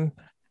again,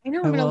 I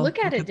know I'm gonna look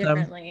at it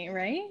differently,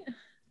 right?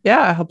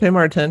 Yeah, I'll pay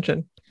more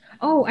attention.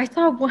 Oh, I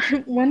saw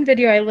one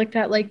video I looked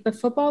at, like the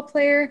football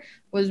player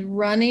was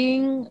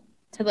running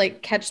to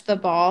like catch the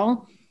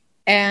ball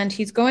and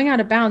he's going out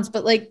of bounds,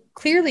 but like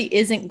clearly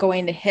isn't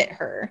going to hit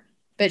her.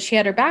 But she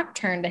had her back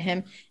turned to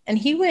him and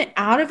he went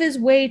out of his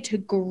way to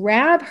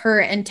grab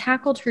her and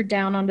tackled her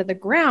down onto the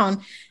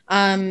ground.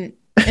 And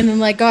then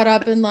like got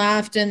up and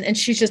laughed and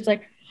she's just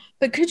like,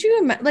 but could you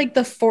imagine like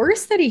the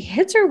force that he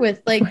hits her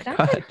with? Like that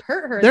could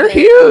hurt her. They're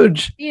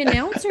huge. The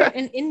announcer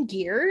and in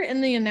gear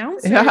and the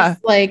announcer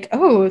like,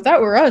 oh, if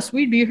that were us,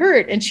 we'd be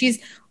hurt. And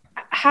she's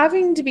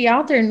having to be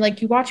out there and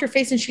like you watch her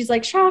face and she's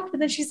like shocked, but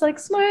then she's like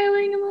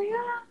smiling and like,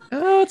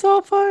 oh, it's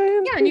all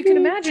fine. Yeah, and you can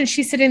imagine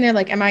she's sitting there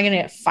like, am I going to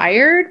get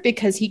fired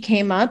because he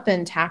came up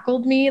and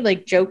tackled me,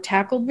 like joke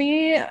tackled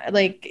me?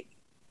 Like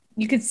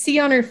you could see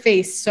on her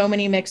face so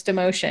many mixed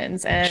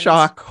emotions and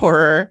shock,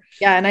 horror.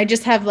 Yeah, and I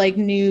just have like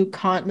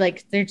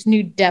there's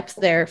new depth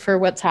there for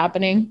what's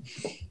happening.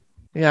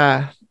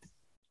 Yeah.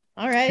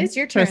 All right, it's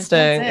your turn.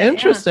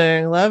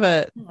 Interesting. Yeah. Love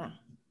it. Yeah.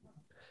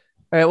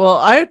 All right. Well,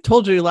 I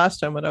told you last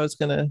time what I was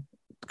going to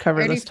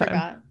cover this time.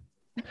 Forgot.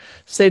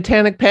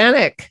 Satanic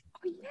Panic.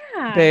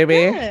 Yeah,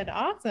 baby. Good.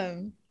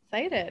 Awesome.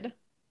 Excited.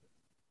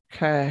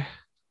 Okay.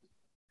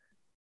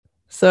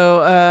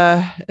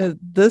 So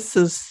this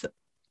is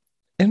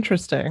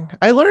Interesting.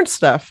 I learned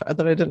stuff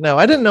that I didn't know.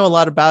 I didn't know a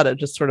lot about it,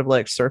 just sort of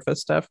like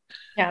surface stuff.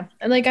 Yeah.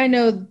 And like I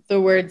know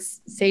the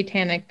words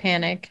satanic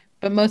panic,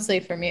 but mostly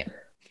from you.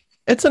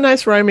 It's a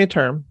nice rhymey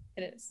term.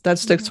 It is. That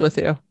sticks with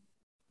you.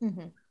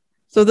 Mm-hmm.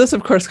 So this,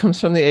 of course,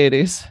 comes from the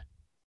 80s,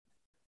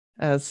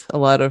 as a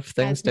lot of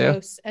things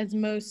do. As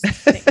most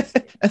things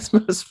do. As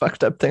most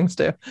fucked up things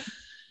do.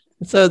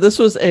 So this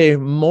was a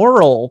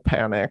moral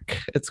panic,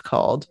 it's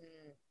called,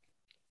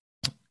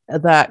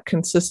 that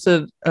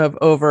consisted of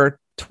over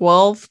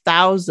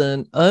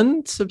 12,000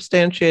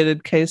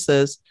 unsubstantiated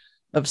cases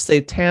of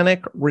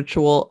satanic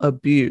ritual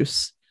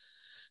abuse.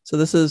 So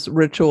this is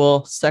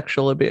ritual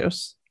sexual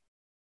abuse.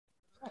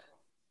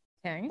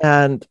 Okay.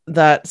 And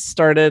this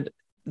started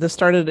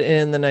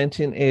in the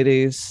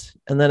 1980s,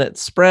 and then it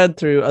spread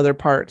through other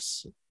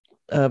parts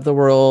of the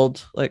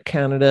world, like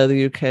Canada,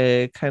 the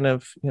UK, kind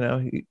of,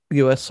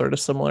 US sort of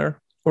similar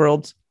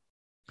worlds.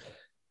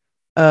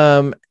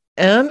 And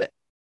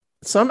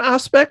some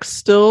aspects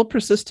still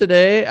persist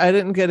today. I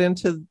didn't get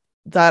into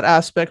that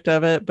aspect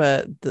of it,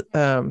 but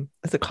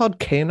is it called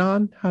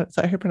QAnon? Is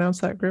that how you pronounce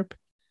that group?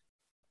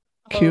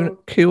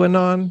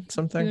 QAnon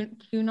something?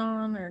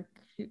 QAnon or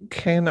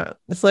QAnon.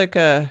 It's like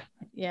a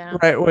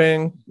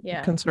right-wing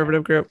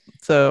conservative group.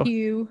 So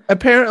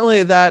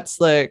apparently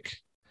that's like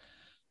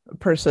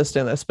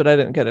persisting this, but I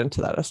didn't get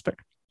into that aspect.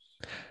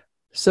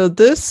 So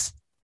this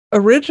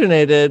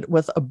originated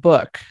with a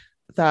book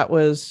that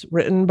was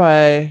written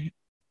by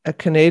a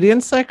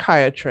Canadian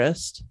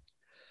psychiatrist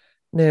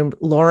named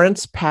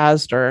Lawrence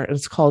Pazder.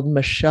 It's called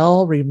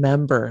Michelle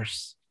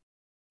Remembers.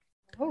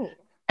 Oh.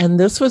 And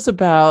this was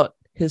about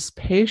his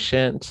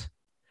patient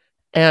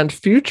and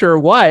future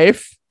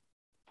wife,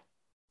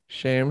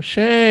 shame,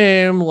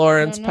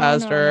 Lawrence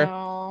Pazder,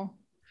 no.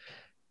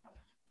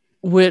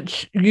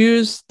 which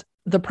used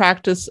the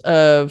practice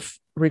of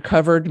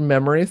recovered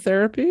memory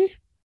therapy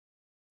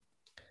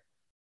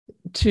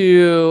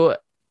to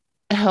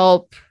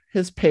help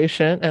his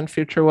patient and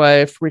future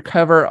wife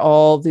recover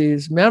all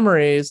these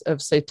memories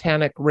of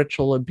satanic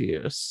ritual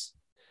abuse.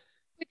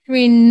 Which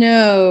we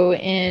know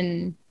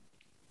in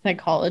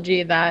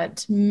psychology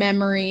that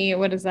memory,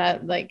 what is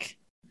that? Like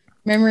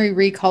memory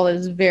recall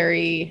is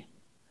very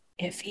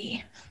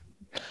iffy.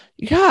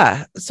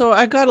 Yeah. So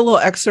I got a little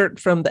excerpt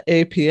from the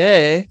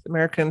APA,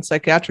 American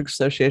Psychiatric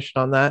Association,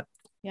 on that,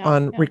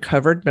 on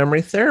recovered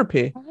memory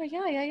therapy. Oh,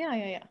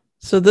 yeah.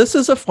 So this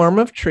is a form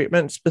of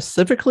treatment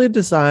specifically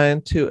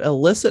designed to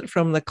elicit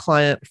from the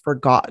client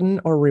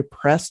forgotten or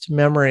repressed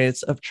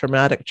memories of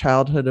traumatic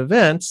childhood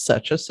events,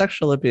 such as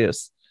sexual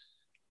abuse.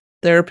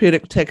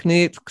 Therapeutic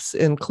techniques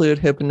include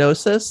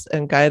hypnosis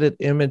and guided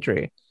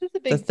imagery.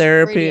 The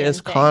therapy Freudian is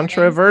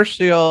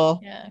controversial.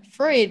 Right? Yeah,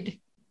 Freud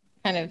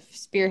kind of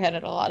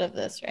spearheaded a lot of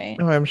this, right?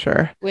 Oh, I'm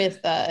sure. With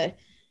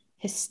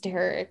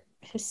hysteria.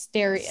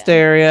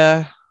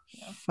 Hysteria.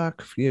 Yeah.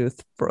 Fuck you,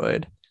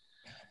 Freud.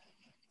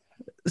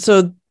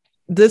 So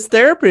this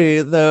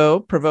therapy,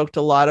 though, provoked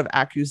a lot of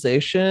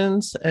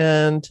accusations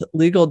and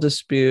legal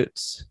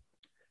disputes.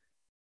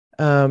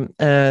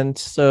 And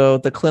so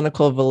the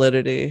clinical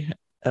validity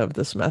of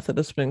this method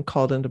has been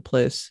called into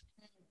place.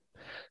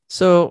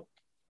 So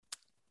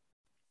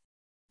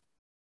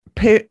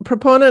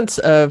proponents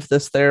of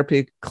this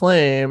therapy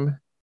claim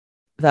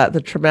that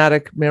the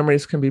traumatic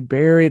memories can be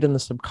buried in the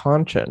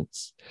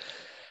subconscious,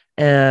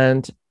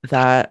 and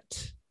that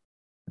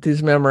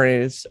these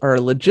memories are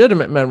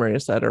legitimate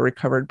memories that are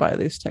recovered by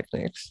these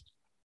techniques.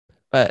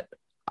 But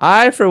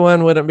I, for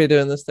one, wouldn't be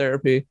doing this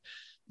therapy,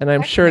 and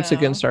I'm sure it's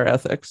against our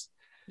ethics.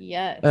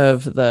 Yes.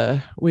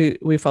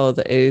 We follow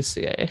the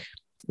ACA,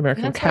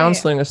 American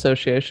Counseling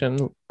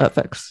Association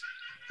ethics.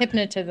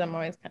 Hypnotism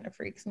always kind of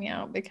freaks me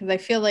out because I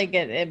feel like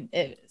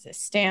it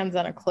stands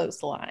on a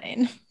close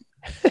line.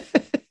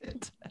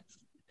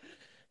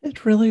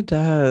 It really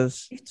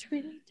does. It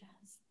really does.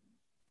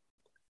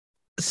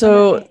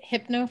 So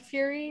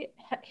Hypnofurry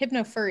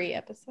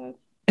episode.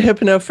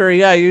 Hypnofurry,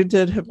 yeah, you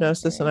did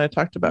hypnosis and I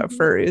talked about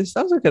furries.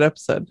 That was a good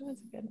episode. That was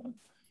a good one.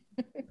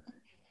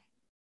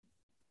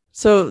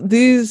 So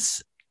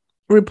these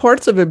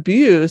reports of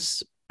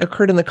abuse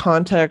occurred in the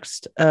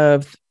context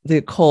of the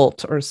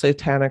occult or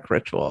satanic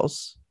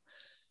rituals.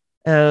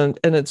 And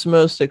in its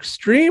most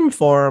extreme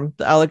form,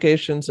 the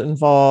allegations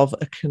involve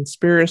a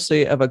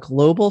conspiracy of a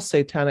global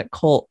satanic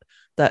cult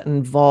that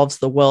involves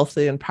the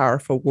wealthy and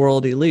powerful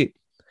world elite,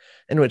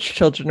 in which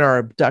children are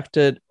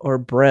abducted or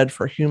bred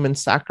for human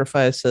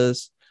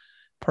sacrifices,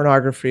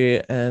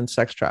 pornography, and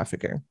sex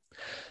trafficking.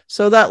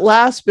 So that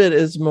last bit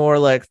is more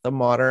like the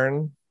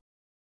modern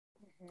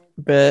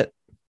bit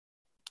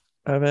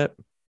of it.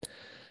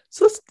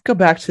 So let's go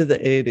back to the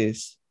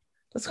 80s.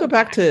 Let's go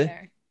back to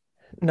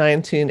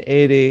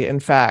 1980, in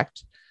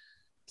fact.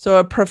 So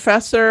a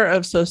professor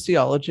of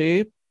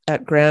sociology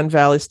at Grand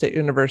Valley State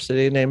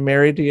University named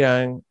Mary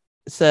DeYoung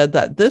said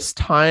that this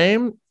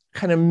time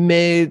kind of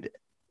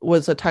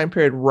was a time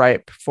period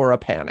ripe for a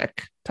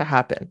panic to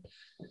happen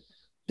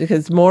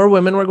because more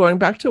women were going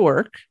back to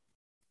work,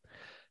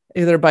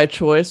 either by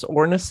choice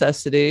or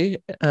necessity.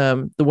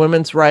 The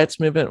women's rights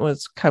movement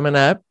was coming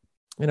up,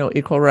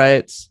 equal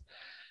rights.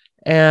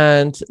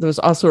 And there was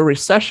also a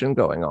recession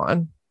going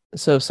on.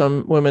 So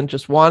some women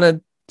just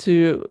wanted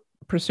to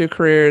pursue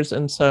careers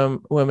and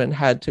some women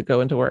had to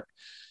go into work.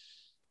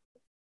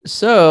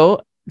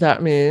 So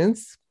that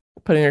means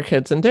putting your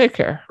kids in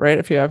daycare, right?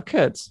 If you have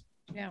kids.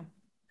 Yeah.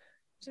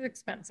 Which is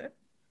expensive.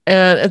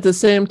 And at the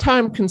same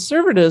time,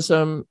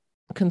 conservatism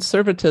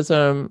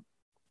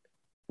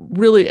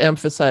really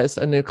emphasized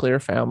a nuclear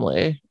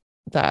family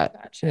that,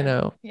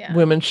 gotcha.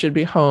 Women should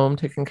be home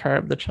taking care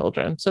of the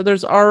children. So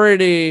there's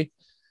already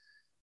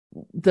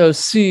those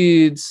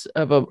seeds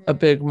of a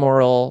big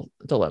moral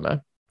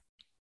dilemma.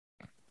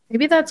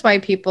 Maybe that's why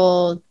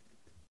people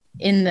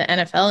in the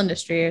NFL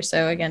industry are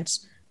so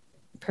against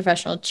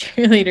professional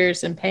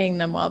cheerleaders and paying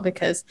them well,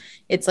 because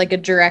it's like a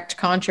direct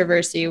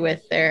controversy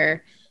with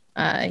their,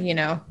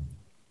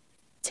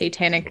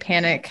 satanic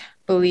panic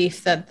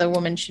belief that the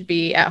woman should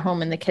be at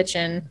home in the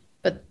kitchen,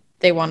 but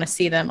they want to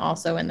see them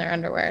also in their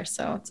underwear.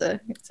 So it's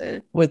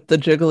a with the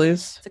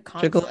jigglies. It's a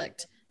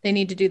conflict. They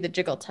need to do the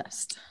jiggle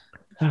test.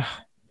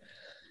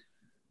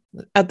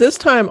 At this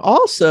time,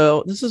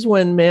 also, this is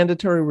when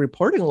mandatory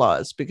reporting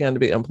laws began to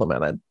be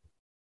implemented.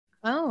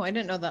 Oh, I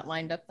didn't know that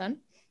lined up then.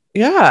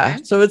 Yeah.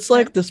 Okay. So it's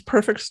like this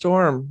perfect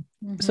storm.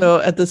 Mm-hmm. So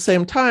at the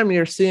same time,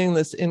 you're seeing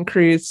this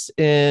increase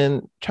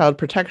in child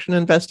protection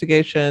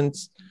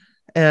investigations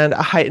and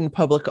a heightened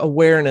public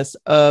awareness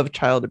of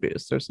child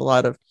abuse. There's a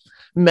lot of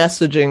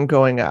messaging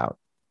going out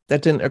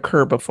that didn't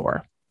occur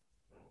before.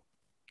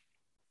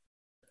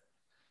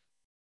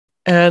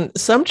 And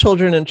some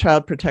children in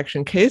child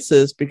protection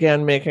cases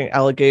began making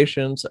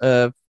allegations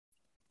of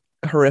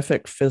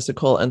horrific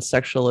physical and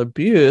sexual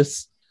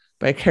abuse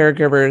by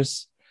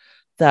caregivers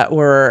that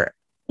were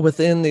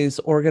within these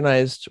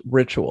organized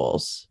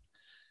rituals.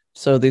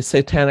 So these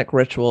satanic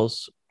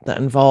rituals that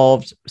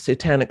involved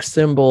satanic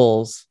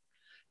symbols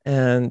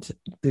and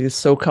these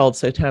so-called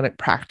satanic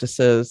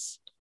practices.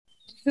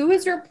 Who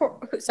was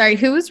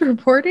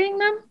reporting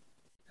them?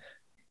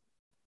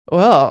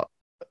 Well,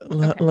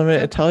 let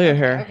me tell you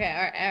here. Okay,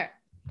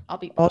 all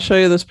right. I'll show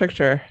you this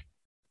picture.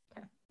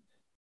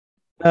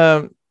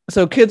 Okay.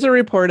 So kids are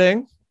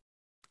reporting,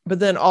 but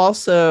then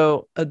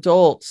also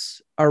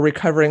adults are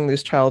recovering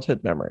these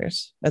childhood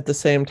memories at the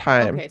same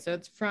time. Okay, so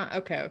it's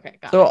okay.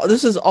 So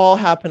this is all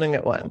happening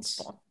at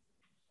once.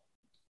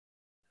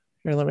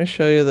 Here, let me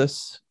show you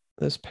this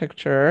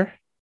picture.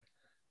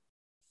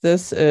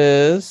 This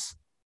is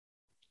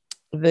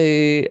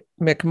the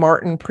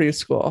McMartin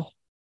preschool.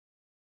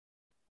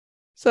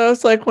 So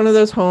it's like one of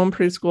those home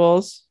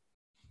preschools.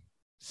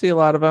 See a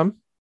lot of them.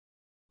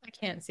 I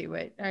can't see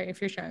what, all right,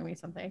 if you're showing me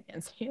something, I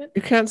can't see it.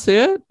 You can't see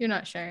it? You're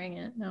not sharing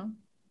it, no.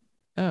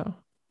 Oh. All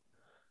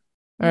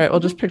right, well,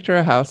 just picture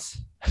a house.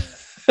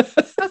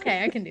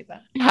 Okay, I can do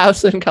that.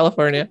 House in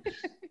California.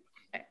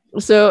 Okay.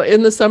 So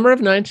in the summer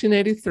of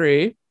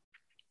 1983,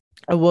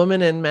 a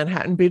woman in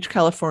Manhattan Beach,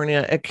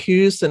 California,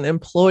 accused an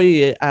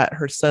employee at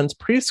her son's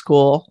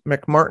preschool,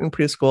 McMartin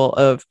Preschool,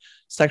 of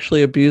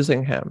sexually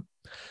abusing him.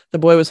 The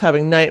boy was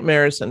having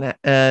nightmares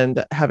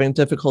and having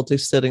difficulty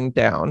sitting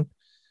down.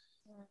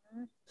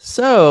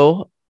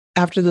 So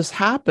after this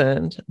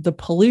happened, the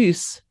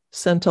police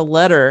sent a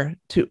letter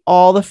to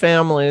all the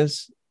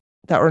families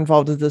that were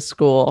involved in this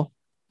school,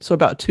 so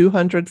about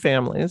 200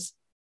 families,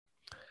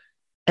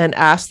 and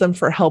asked them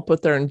for help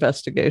with their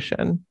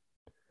investigation.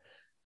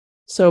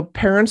 So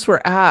parents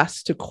were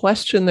asked to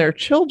question their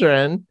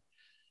children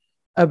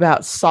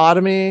about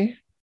sodomy,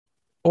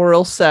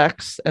 oral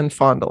sex, and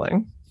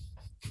fondling.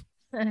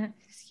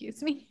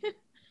 Excuse me.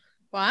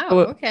 Wow.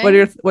 Okay. What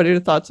are your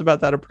thoughts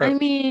about that approach? I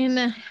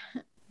mean,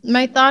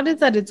 my thought is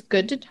that it's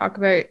good to talk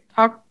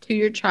to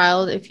your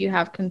child if you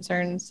have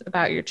concerns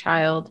about your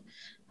child.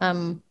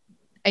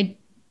 I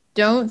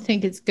don't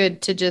think it's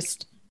good to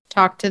just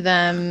talk to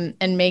them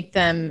and make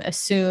them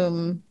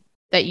assume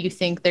that you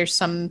think there's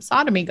some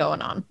sodomy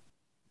going on.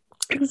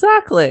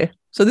 Exactly.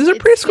 So these are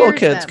preschool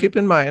kids, keep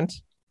in mind.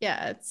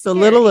 Yeah, it's the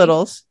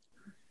littles.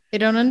 They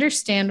don't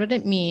understand what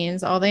it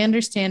means. All they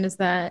understand is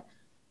that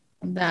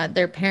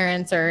their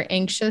parents are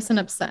anxious and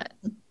upset.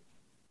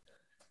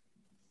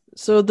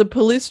 So the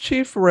police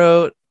chief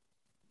wrote,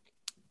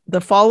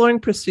 "The following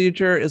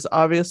procedure is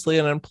obviously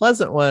an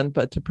unpleasant one,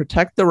 but to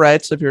protect the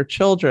rights of your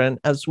children,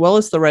 as well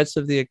as the rights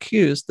of the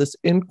accused, this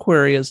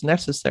inquiry is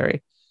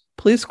necessary.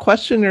 Please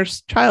question your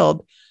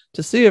child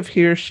to see if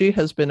he or she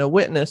has been a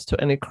witness to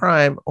any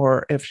crime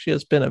or if she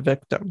has been a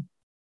victim."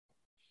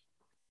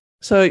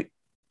 So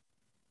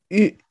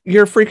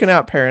you're freaking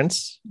out,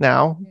 parents,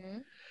 now. Mm-hmm.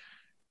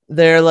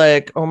 They're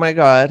like, oh my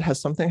God,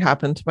 has something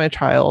happened to my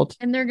child?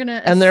 And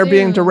they're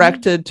being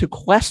directed to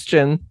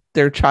question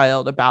their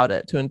child about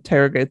it, to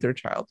interrogate their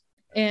child.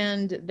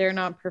 And they're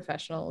not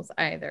professionals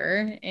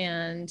either.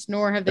 And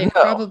nor have they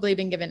probably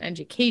been given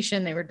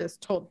education. They were just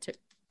told to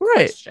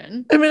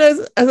question. I mean,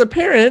 as a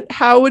parent,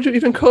 how would you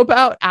even go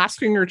about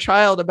asking your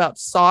child about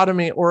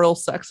sodomy, oral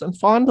sex, and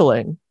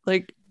fondling?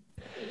 Like,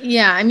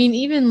 yeah, I mean,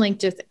 even like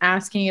just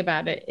asking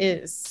about it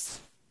is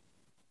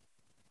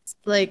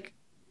like,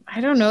 I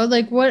don't know,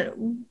 like what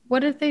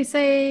if they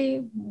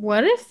say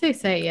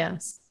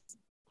yes?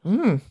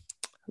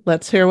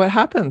 let's hear what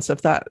happens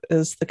if that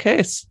is the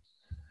case.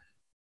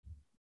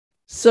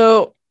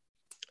 So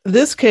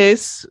this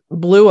case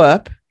blew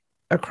up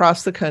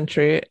across the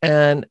country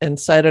and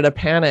incited a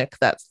panic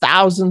that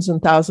thousands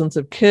and thousands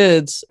of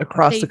kids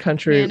across the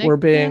country were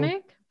being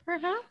panic,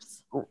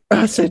 perhaps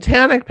a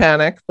satanic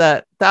panic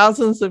that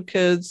thousands of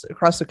kids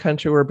across the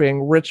country were being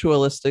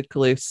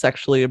ritualistically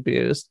sexually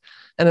abused.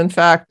 And in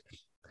fact,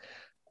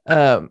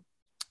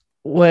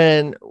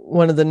 when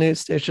one of the news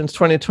stations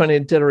 2020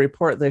 did a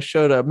report, they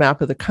showed a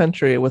map of the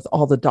country with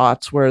all the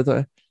dots where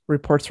the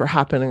reports were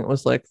happening. It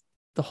was like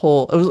the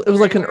whole, it was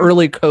like an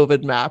early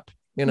COVID map,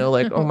 you know,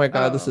 like, oh my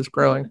God, this is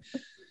growing.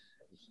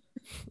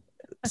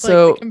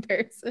 So like the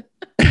comparison.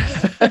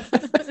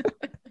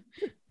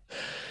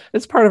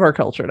 It's part of our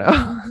culture now.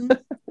 Mm-hmm.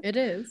 It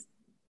is.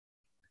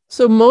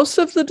 So most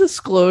of the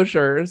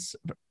disclosures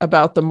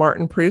about the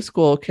Martin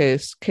preschool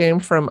case came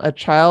from a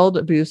child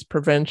abuse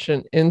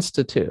prevention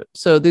institute.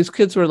 So these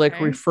kids were like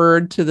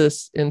referred to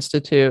this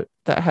institute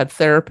that had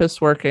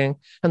therapists working,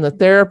 and the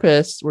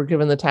therapists were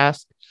given the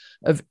task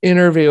of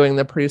interviewing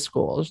the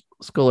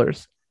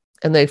preschoolers.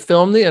 And they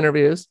filmed the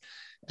interviews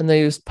and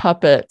they used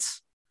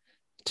puppets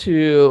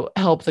to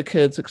help the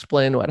kids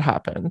explain what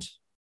happened.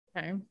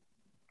 Okay.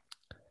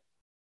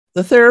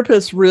 The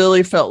therapists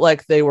really felt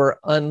like they were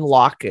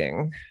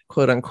unlocking,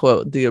 quote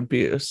unquote, the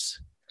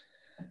abuse.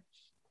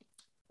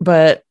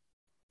 But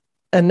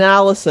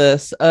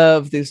analysis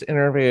of these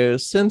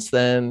interviews since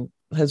then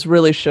has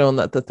really shown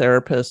that the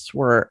therapists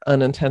were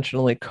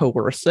unintentionally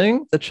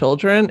coercing the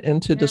children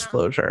into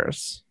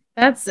disclosures.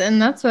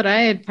 That's what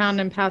I had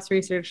found in past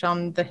research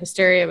on the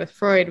hysteria with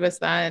Freud, was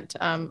that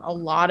a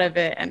lot of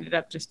it ended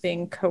up just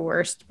being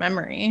coerced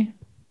memory.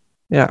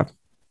 Yeah.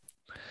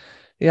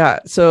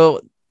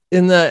 So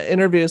in the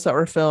interviews that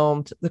were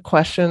filmed, the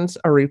questions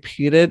are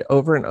repeated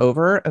over and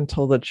over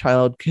until the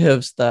child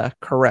gives the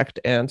correct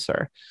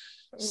answer.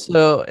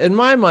 So in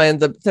my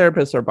mind, the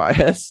therapists are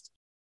biased.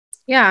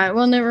 Yeah.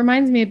 Well, and it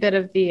reminds me a bit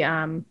of the,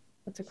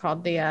 what's it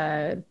called?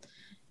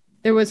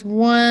 There was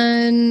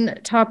one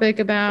topic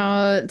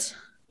about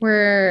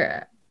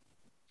where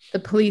the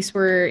police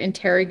were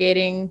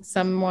interrogating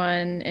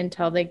someone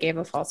until they gave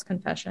a false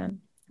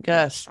confession.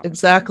 Yes,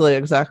 exactly.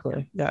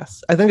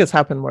 Yes. I think it's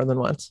happened more than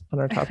once on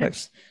our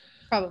topics.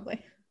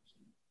 Probably.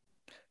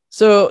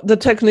 So the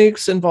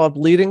techniques involved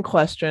leading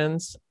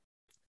questions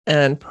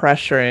and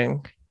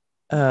pressuring.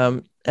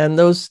 And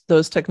those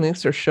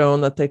techniques are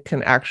shown that they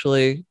can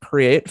actually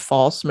create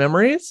false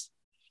memories.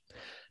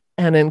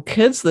 And in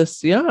kids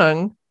this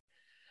young,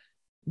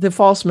 the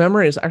false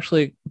memories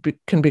actually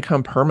can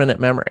become permanent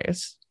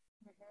memories.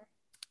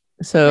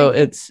 So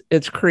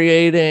it's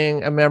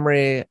creating a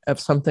memory of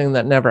something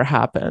that never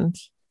happened.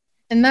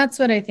 And that's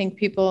what I think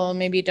people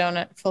maybe don't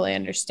fully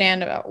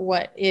understand about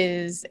what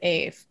is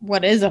a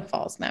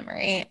false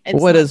memory.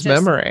 What is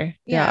memory?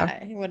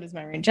 Yeah. What is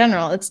memory in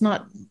general? It's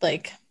not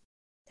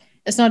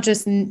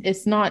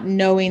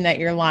knowing that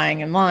you're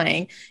lying and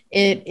lying.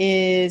 It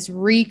is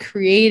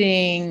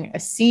recreating a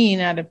scene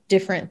out of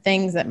different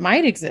things that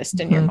might exist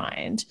in your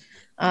mind,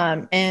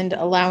 and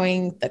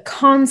allowing the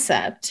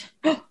concept,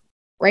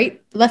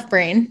 left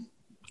brain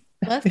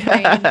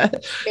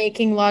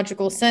making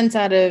logical sense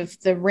out of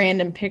the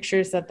random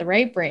pictures that the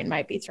right brain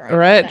might be throwing.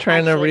 Right,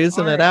 trying to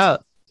reason it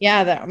out.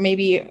 Yeah, that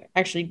maybe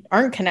actually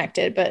aren't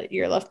connected, but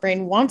your left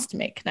brain wants to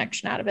make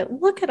connection out of it.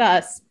 Look at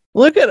us.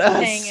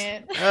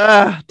 Dang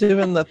it.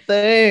 Doing the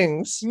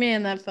things.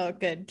 Man, that felt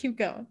good. Keep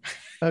going.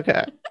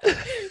 Okay.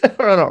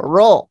 We're on a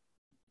roll.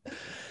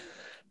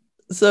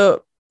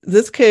 So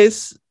this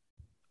case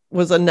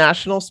was a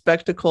national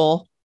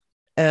spectacle,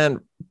 and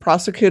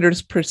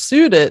prosecutors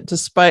pursued it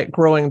despite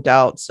growing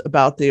doubts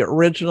about the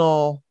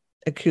original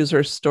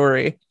accuser's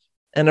story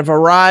and a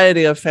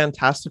variety of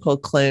fantastical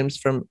claims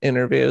from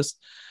interviews.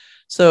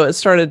 So it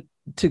started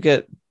to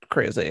get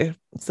crazy.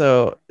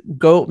 So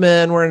goat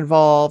men were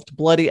involved,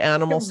 bloody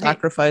animal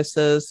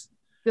sacrifices.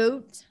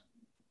 Goat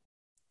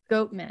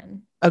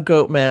men. A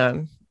goat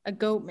man.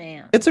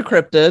 It's a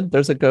cryptid.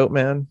 There's a goat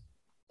man.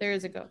 There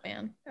is a goat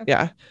man.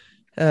 Okay.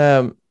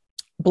 Yeah.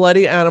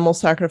 Bloody animal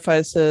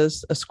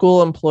sacrifices, a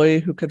school employee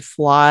who could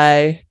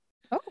fly.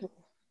 Oh,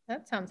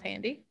 that sounds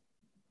handy.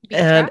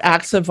 And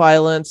acts of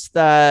violence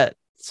that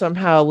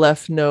somehow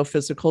left no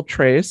physical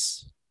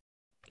trace.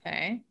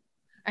 Okay.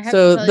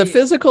 So the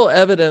physical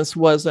evidence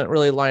wasn't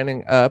really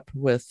lining up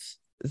with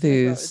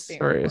these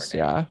stories.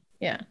 Yeah.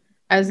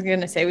 I was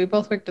going to say, we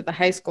both worked at the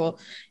high school.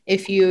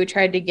 If you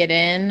tried to get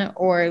in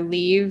or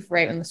leave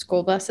right when the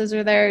school buses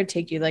are there, it'd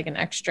take you like an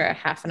extra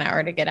half an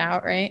hour to get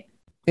out, right?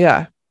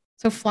 Yeah.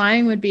 So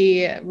flying would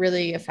be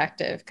really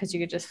effective because you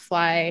could just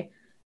fly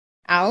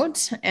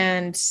out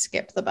and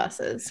skip the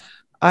buses.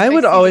 I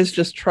would always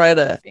just try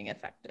to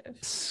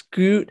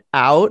scoot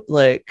out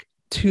like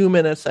 2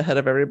 minutes ahead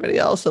of everybody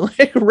else and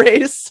like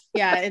race.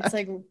 Yeah, it's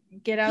like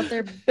get out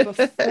there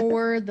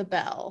before the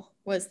bell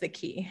was the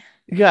key.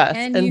 Yes,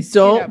 and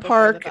don't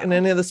park in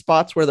any of the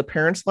spots where the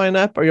parents line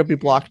up or you'll be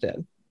blocked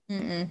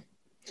in.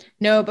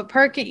 No, but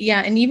parking,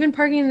 and even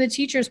parking in the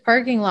teacher's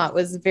parking lot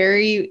was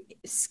very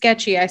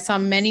sketchy. I saw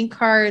many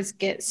cars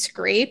get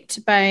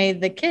scraped by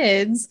the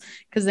kids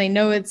because they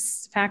know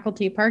it's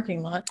faculty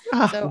parking lot.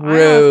 So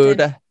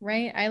rude.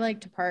 I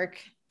like to park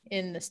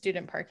in the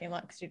student parking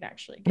lot because you'd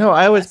actually No,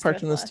 I always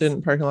parked in the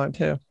student parking lot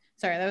too.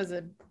 Sorry, that was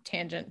a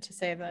tangent to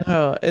say that.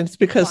 Oh, it's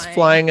because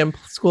flying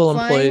school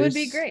employees would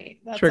be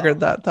great.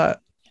 Triggered that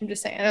thought. I'm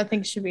just saying, I don't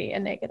think it should be a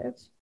negative.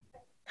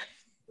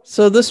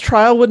 So this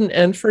trial wouldn't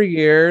end for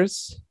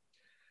years.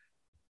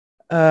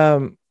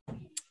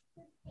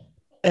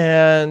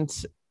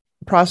 And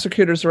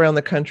prosecutors around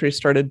the country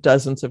started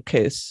dozens of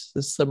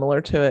cases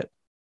similar to it.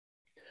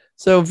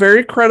 So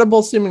very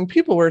credible seeming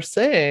people were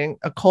saying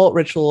occult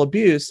ritual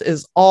abuse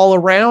is all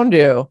around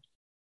you.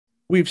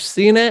 We've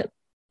seen it,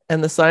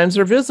 and the signs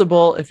are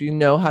visible if you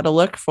know how to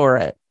look for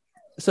it.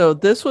 So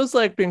this was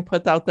like being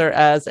put out there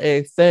as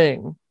a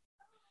thing.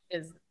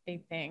 Is a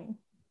thing.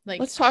 Like,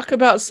 let's talk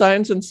about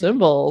signs and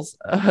symbols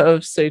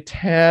of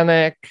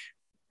satanic.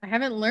 I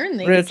haven't learned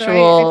these, ritual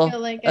so I feel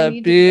like I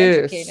need to be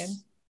educated.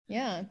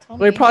 Yeah,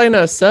 we probably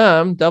know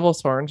some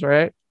devil's horns,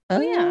 right?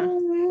 Oh yeah,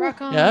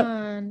 rock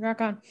on,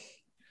 rock on.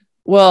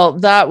 Well,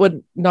 that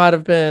would not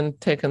have been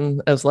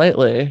taken as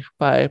lightly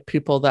by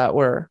people that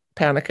were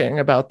panicking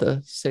about the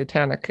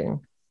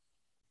satanicking.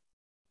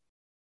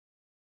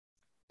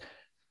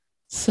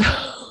 So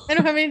I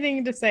don't have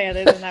anything to say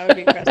other than that would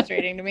be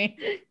frustrating to me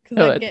because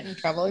I'd get in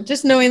trouble.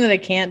 Just knowing that I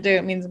can't do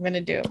it means I'm going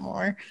to do it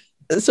more.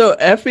 So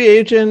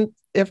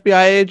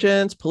FBI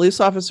agents, police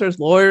officers,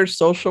 lawyers,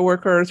 social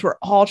workers were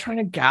all trying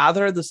to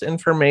gather this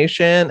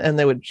information, and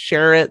they would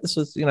share it. This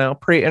was,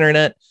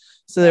 pre-internet.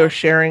 So they were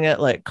sharing it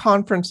like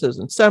conferences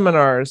and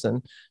seminars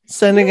and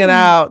sending it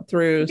out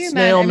through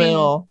snail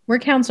mail. We're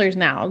counselors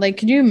now. Like,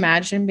 could you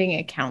imagine being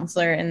a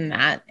counselor in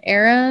that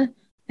era?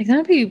 Like,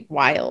 that'd be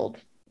wild.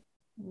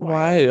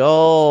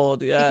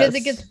 Wild, yes. Because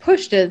it gets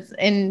pushed as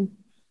in,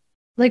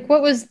 like,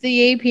 what was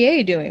the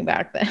APA doing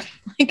back then?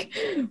 Like,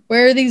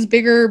 where are these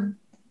bigger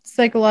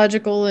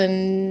psychological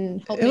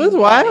and it was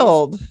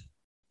wild.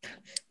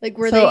 Like,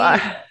 were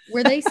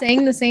they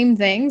saying the same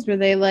things? Were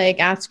they like,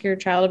 ask your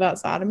child about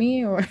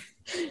sodomy, or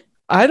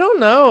I don't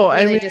know.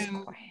 As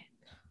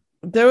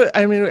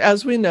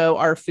we know,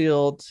 our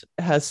field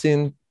has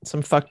seen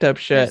some fucked up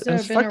shit,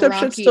 and fucked up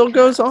shit still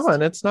goes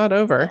on. It's not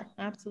over.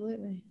 Yeah,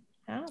 absolutely.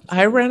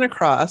 I ran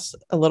across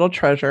a little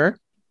treasure.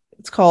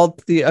 It's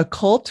called the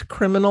Occult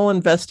Criminal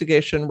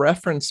Investigation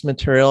Reference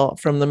Material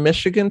from the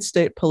Michigan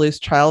State Police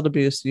Child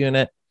Abuse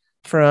Unit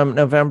from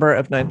November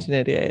of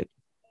 1988.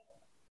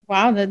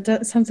 Wow,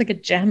 that sounds like a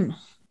gem.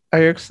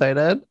 Are you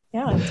excited?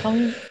 Yeah, tell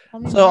me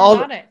more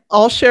about it.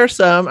 I'll share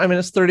some.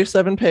 It's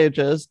 37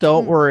 pages.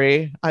 Don't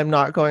worry. I'm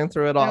not going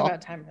through it all. I don't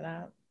got time for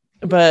that.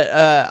 But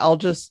I'll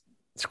just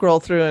scroll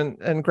through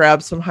and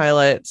grab some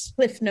highlights.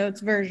 Cliff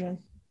Notes version.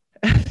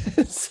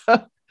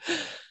 So,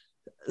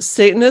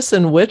 Satanists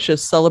and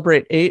witches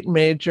celebrate 8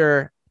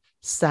 major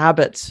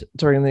Sabbats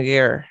during the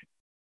year.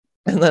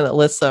 And then it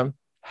lists them.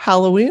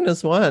 Halloween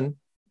is one.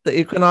 The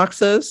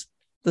equinoxes,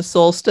 the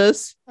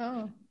solstice.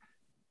 Oh.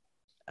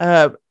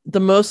 The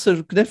most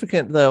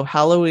significant, though,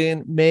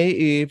 Halloween, May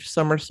Eve,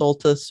 summer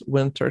solstice,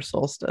 winter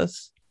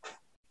solstice.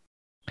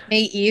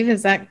 May Eve,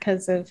 is that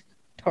because of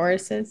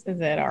Tauruses?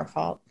 Is it our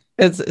fault?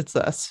 It's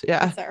us,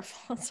 yeah. It's our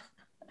fault.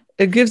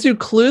 It gives you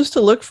clues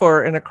to look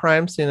for in a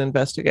crime scene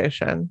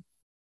investigation.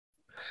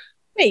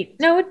 Wait,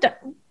 no, it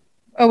doesn't.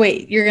 Oh,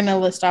 wait, you're going to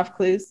list off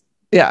clues?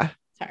 Yeah.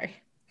 Sorry.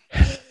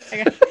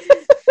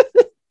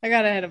 I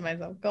got ahead of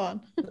myself. Go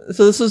on.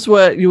 So this is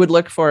what you would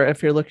look for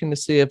if you're looking to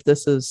see if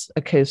this is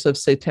a case of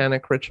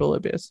satanic ritual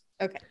abuse.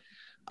 Okay.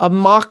 A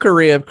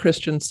mockery of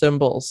Christian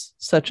symbols,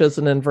 such as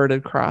an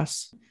inverted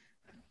cross.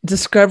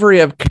 Discovery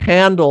of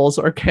candles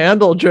or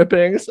candle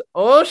drippings.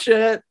 Oh,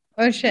 shit.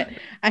 I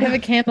have a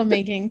candle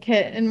making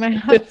kit in my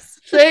house.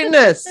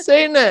 Satanist.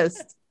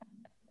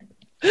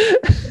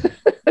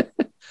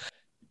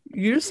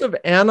 Use of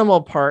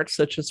animal parts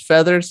such as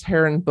feathers,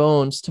 hair, and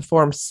bones to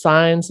form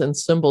signs and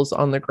symbols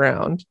on the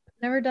ground.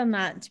 Never done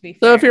that, to be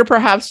fair. So if you're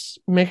perhaps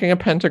making a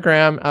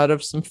pentagram out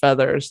of some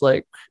feathers,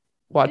 like,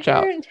 watch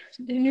out.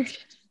 Didn't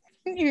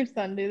your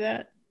son do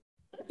that?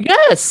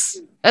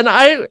 Yes. And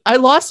I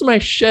lost my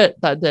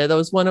shit that day. That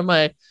was one of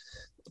my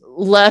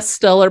less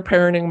stellar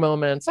parenting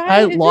moments.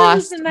 I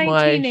lost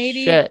my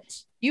shit.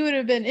 You would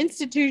have been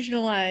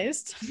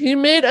institutionalized. He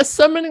made a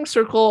summoning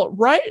circle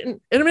right,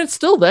 and it's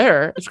still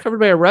there. It's covered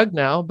by a rug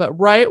now, but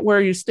right where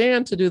you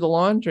stand to do the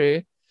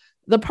laundry.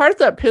 The part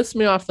that pissed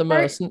me off the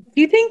most. Do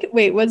you think,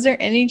 was there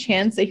any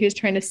chance that he was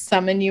trying to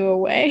summon you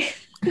away?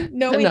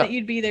 Knowing that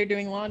you'd be there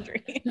doing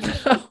laundry.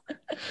 No.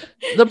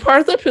 The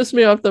part that pissed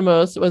me off the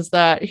most was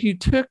that he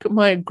took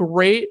my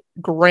great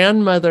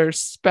grandmother's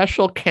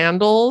special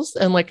candles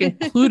and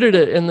included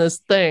it in this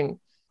thing.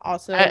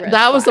 Also,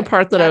 that was the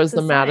part that I was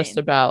the maddest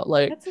about.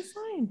 That's a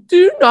sign.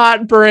 Do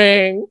not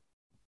bring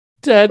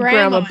dead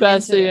Grandma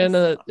Bessie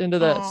into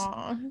this.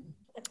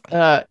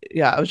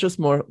 Yeah, I was just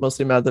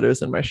mostly mad that it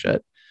was in my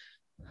shit.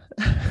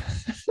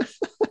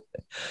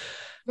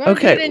 Okay.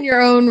 Put it in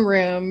your own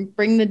room.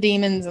 Bring the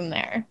demons in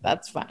there.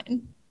 That's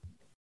fine.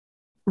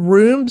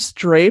 rooms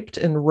draped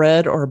in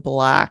red or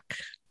black.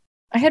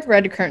 I had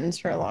red curtains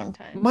for a long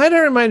time. Might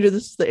I remind you,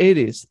 this is the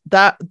 80s.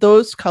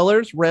 Those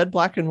colors, red,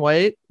 black, and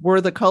white,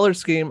 were the color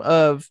scheme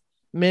of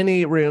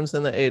many rooms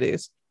in the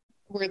 80s.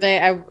 Were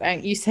they?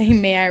 You say,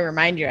 may I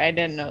remind you? I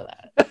didn't know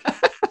that.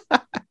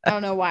 I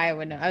don't know why I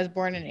would know. I was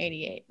born in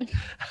 88.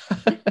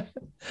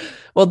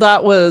 Well,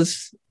 that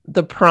was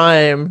the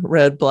prime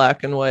red,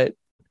 black, and white.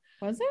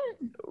 Was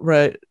it?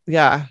 Right.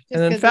 Yeah. Just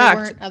and in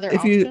fact,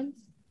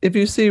 if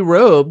you see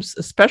robes,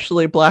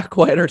 especially black,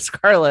 white, or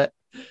scarlet,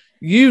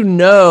 you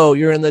know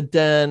you're in the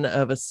den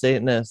of a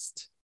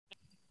Satanist.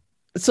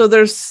 So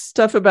there's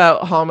stuff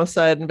about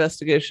homicide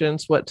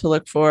investigations, what to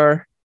look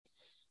for,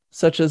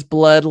 such as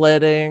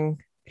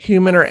bloodletting,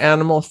 human or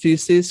animal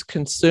feces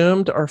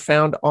consumed or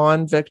found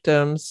on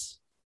victims.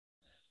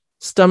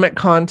 Stomach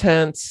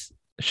contents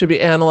should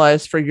be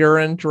analyzed for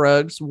urine,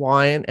 drugs,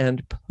 wine,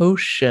 and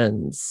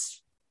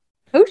potions.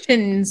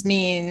 Potions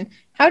mean,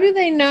 how do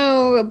they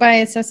know by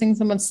assessing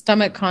someone's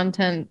stomach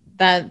content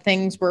that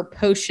things were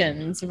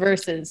potions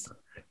versus?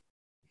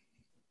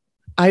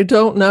 I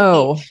don't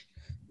know.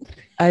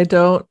 I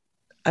don't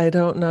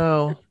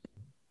know.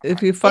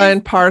 If you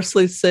find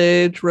parsley,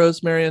 sage,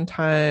 rosemary, and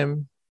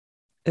thyme,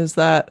 is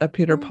that a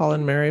Peter, Paul,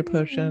 and Mary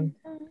potion?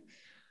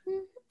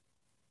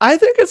 I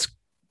think it's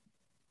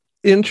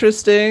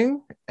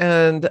interesting.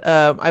 And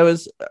I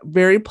was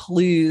very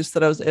pleased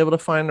that I was able to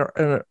find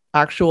an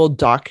actual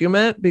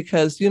document,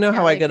 because you know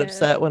how I get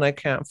upset when I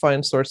can't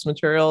find source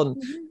material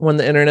and when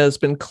the internet has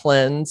been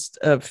cleansed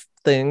of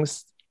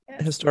things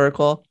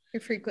historical.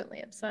 You're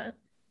frequently upset.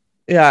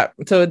 Yeah.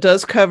 So it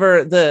does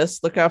cover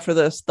this. Look out for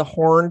this. The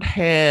horned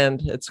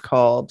hand, it's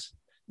called,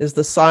 is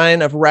the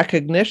sign of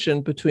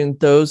recognition between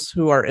those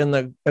who are in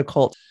the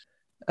occult.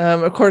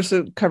 Of course,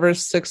 it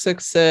covers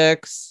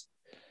 666.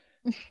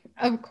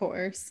 Of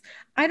course.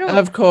 I don't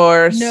know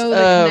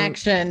the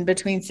connection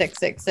between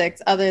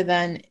 666 other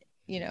than,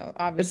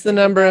 obviously. It's the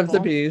number of the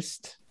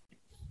beast.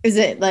 Is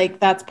it like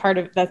that's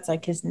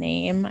like his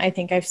name? I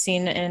think I've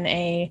seen in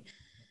a.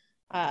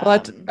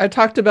 Well, I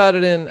talked about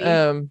it in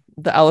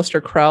the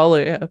Aleister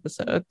Crowley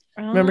episode.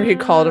 Remember, he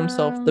called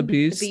himself the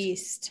Beast. The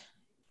Beast.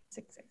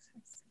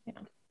 666.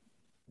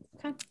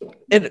 Yeah. Okay.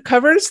 It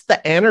covers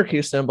the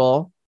anarchy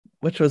symbol,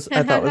 which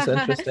I thought was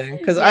interesting,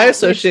 because I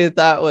associate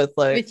that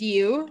with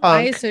you. Punk.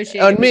 I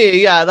associate on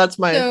me. Yeah, that's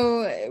my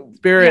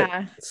spirit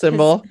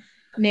symbol.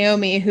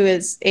 Naomi, who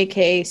is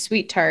AKA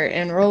Sweet Tart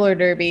in roller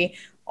derby,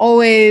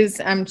 always.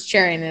 I'm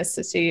sharing this,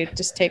 so you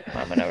just take a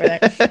moment over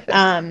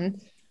there.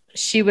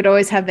 She would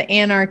always have the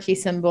anarchy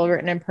symbol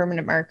written in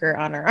permanent marker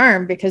on her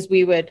arm, because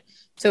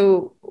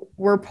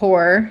we're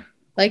poor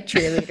like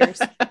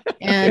cheerleaders,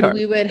 and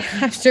we would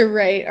have to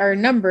write our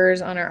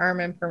numbers on our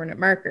arm in permanent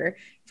marker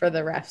for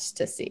the refs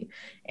to see.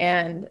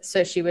 And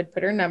so she would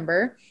put her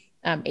number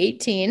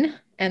 18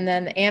 and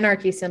then the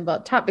anarchy symbol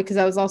at top, because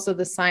that was also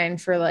the sign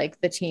for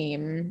the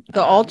team.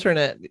 The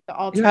alternate.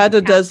 You had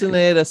to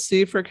designate a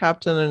C for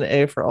captain and an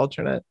A for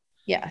alternate.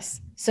 Yes.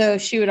 So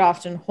she would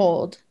often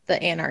hold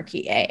the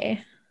anarchy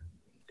A.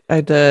 I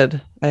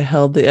did. I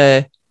held the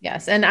A.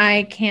 Yes. And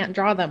I can't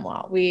draw them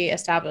well. We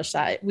established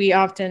that. We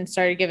often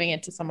started giving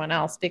it to someone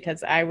else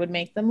because I would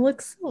make them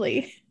look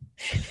silly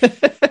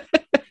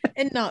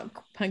and not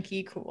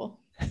punky cool.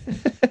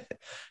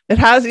 You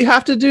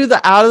have to do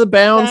the out of the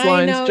bounds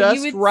lines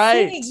just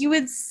right. You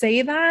would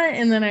say that,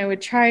 and then I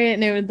would try it,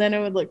 and it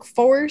would look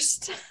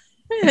forced.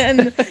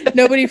 And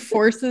nobody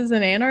forces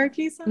an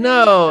anarchy sign.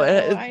 No,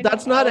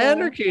 that's not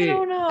anarchy.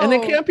 And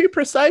it can't be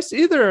precise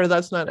either.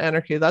 That's not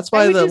anarchy. That's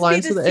why the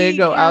lines of the A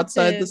go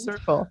outside the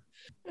circle.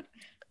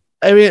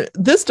 I mean,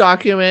 this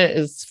document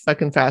is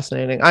fucking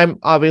fascinating. I'm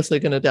obviously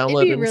going to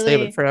download it and save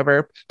it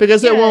forever,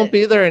 because it won't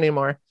be there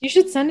anymore. You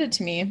should send it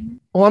to me.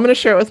 Well, I'm going to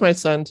share it with my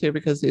son too,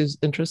 because he's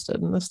interested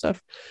in this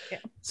stuff. Yeah.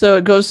 So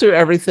it goes through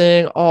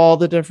everything, all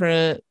the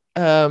different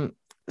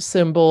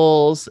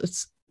symbols.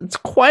 It's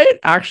quite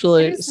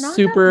actually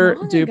super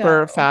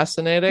duper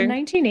fascinating. The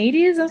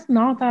 1980s, that's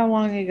not that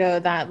long ago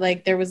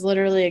that there was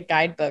literally a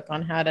guidebook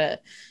on how to,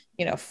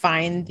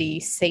 find the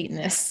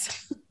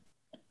Satanists.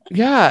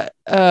 Yeah.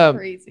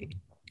 Crazy.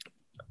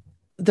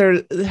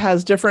 There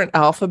has different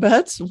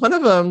alphabets. One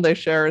of them they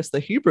share is the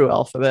Hebrew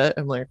alphabet.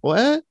 I'm like,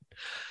 what?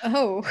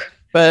 Oh.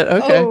 But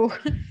okay. Oh,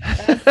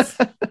 that's,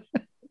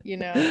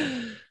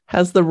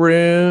 has the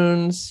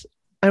runes.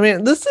 I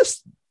mean,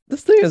 this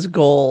thing is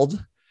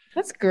gold.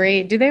 That's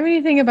great. Do they have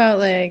anything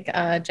about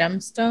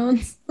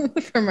gemstones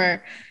from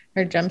our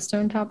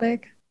gemstone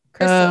topic?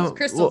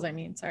 Crystals, I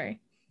mean,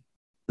 sorry.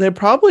 They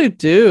probably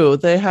do.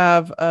 They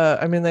have,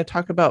 they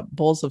talk about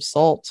bowls of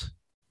salt.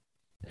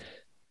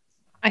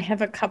 I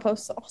have a cup of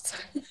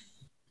salt.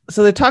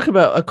 So they talk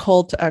about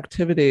occult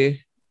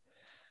activity,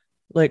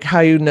 like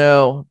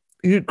how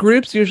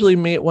groups usually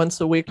meet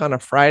once a week on a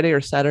Friday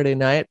or Saturday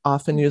night,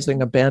 often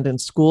using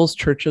abandoned schools,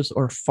 churches,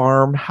 or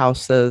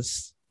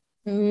farmhouses.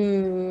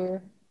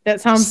 Ooh, that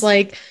sounds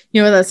like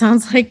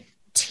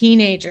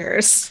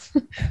teenagers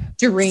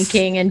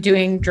drinking and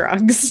doing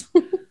drugs.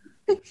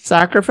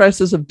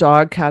 Sacrifices of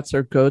dog, cats,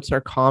 or goats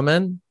are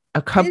common.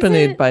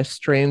 accompanied by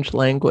strange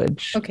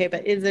language. Okay,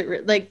 but is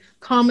it like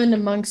common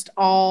amongst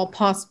all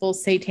possible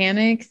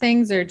satanic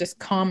things, or just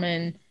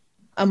common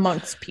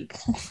amongst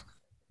people?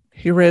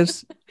 He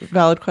raised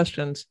valid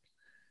questions.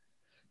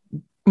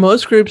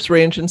 Most groups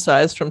range in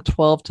size from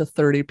 12 to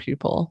 30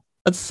 people.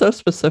 That's so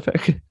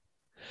specific.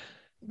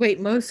 Wait,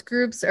 most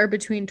groups are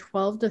between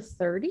 12 to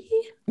 30?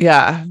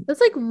 Yeah. That's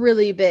like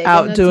really big.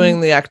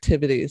 Outdoing the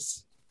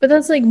activities. But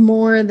that's like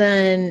more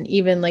than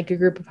even like a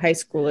group of high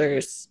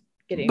schoolers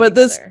getting But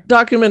together. This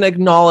document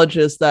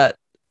acknowledges that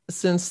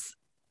since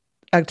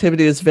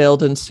activity is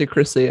veiled in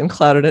secrecy and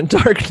clouded in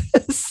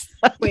darkness.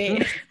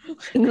 Wait.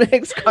 It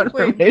makes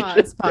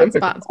confirmation. Wait,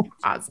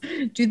 pause.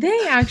 Do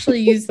they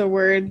actually use the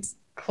words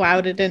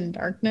clouded in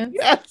darkness?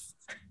 Yes.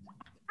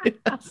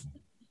 Yes.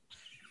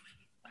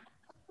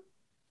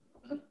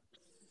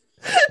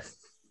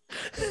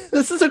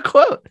 This is a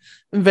quote.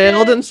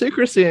 Veiled in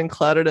secrecy and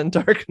clouded in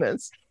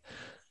darkness.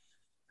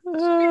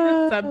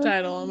 The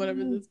subtitle on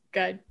whatever this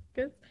guide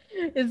is.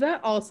 Is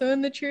that also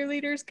in the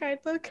cheerleader's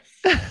guidebook?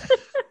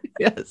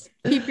 Yes.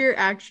 Keep your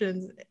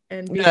actions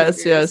and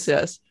behaviors.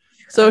 Yes.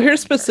 So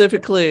here's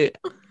specifically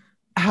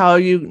how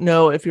you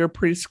know if your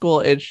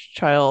preschool age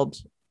child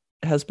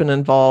has been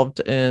involved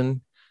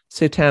in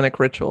satanic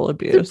ritual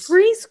abuse. The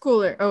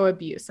preschooler. Oh,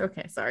 abuse.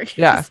 Okay, sorry.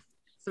 Yeah. I was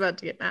about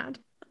to get mad.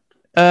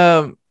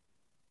 I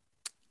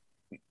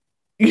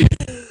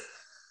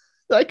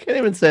can't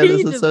even say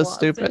this is so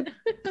stupid.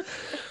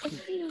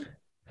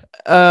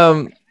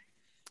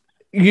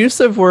 Use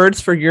of words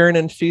for urine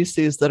and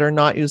feces that are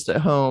not used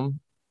at home,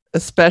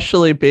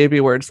 especially baby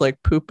words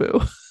like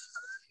poo-poo.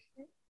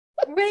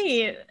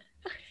 Wait.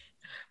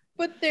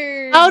 But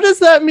they're... How does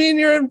that mean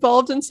you're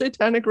involved in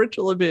satanic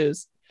ritual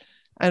abuse?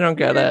 I don't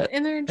get it. I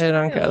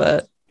don't get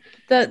it.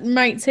 That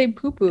might say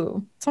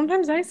poo-poo.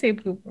 Sometimes I say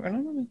poo-poo and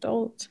I'm an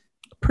adult.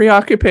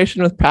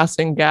 Preoccupation with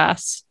passing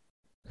gas.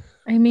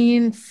 I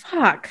mean,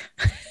 fuck.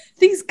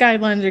 These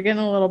guidelines are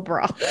getting a little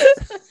broad.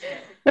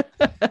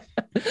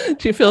 Do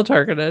you feel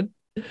targeted?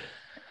 I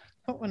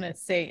don't want to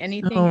say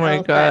anything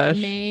else that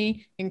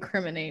may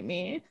incriminate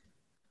me.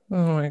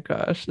 Oh my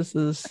gosh, this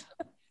is...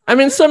 I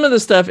mean, some of the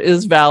stuff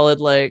is valid,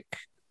 like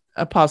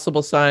a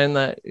possible sign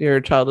that your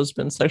child has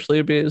been sexually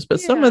abused, but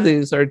some of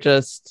these are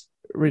just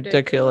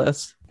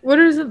ridiculous. What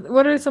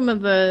are some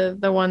of the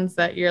ones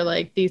that you're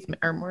like, these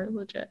are more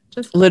legit?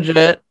 Just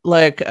legit,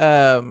 like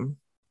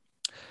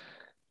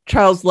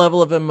child's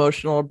level of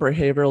emotional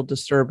behavioral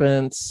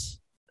disturbance,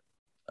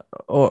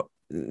 or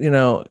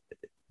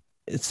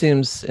it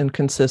seems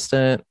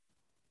inconsistent.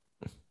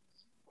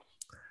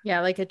 Yeah,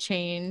 like a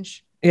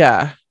change.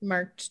 Yeah.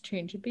 Marked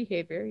change of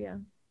behavior. Yeah.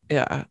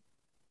 Yeah.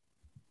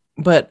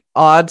 But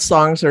odd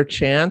songs or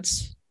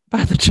chants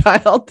by the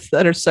child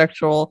that are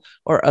sexual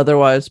or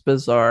otherwise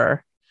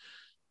bizarre.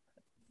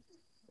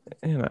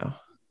 Odd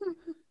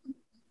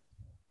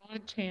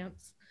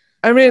chants.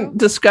 I mean,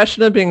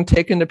 discussion of being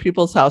taken to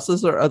people's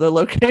houses or other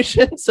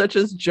locations, such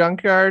as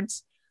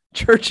junkyards,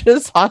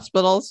 churches,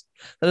 hospitals.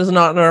 That is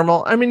not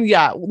normal. I mean,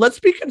 yeah, let's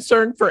be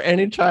concerned for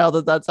any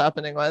child that's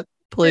happening with,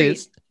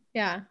 please. Great.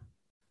 Yeah.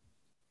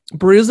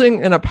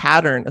 Bruising in a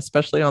pattern,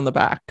 especially on the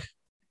back.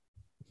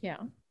 Yeah.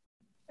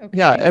 Okay.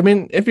 Yeah. I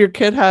mean, if your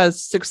kid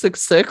has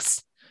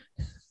 666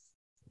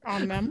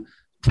 on them,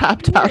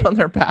 tapped out on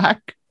their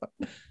back.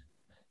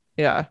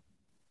 Yeah.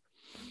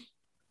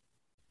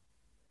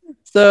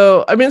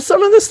 So, I mean,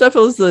 some of the stuff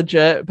is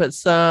legit, but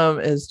some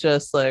is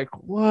just like,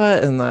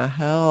 what in the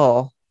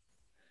hell?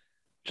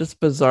 Just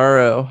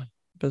bizarro.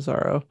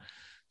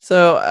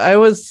 So I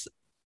was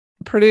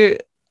pretty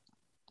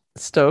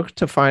stoked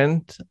to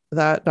find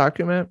that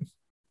document.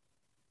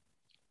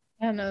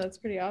 Yeah, no, that's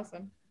pretty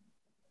awesome.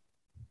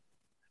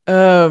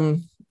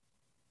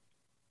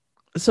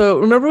 So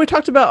remember we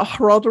talked about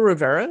Geraldo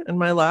Rivera in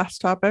my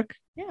last topic?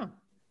 Yeah.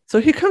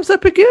 So he comes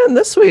up again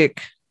this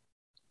week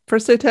for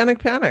Satanic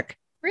Panic.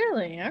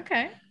 Really?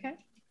 Okay.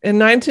 In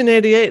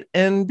 1988,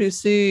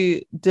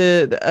 NBC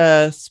did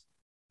a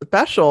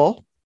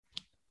special.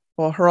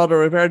 Well, Geraldo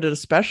Rivera did a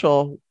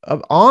special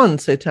on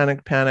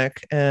Satanic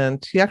Panic,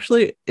 and he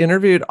actually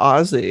interviewed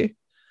Ozzy,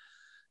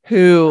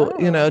 who,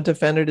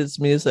 defended his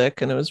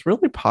music, and it was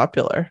really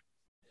popular.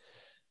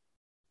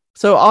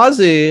 So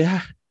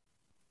Ozzy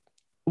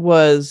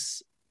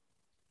was,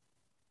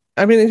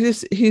 I mean,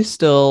 he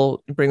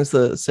still brings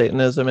the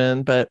Satanism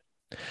in, but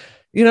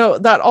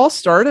that all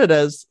started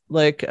as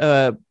like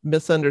a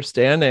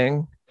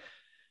misunderstanding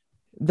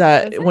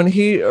that when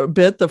he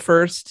bit the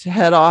first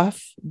head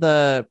off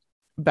the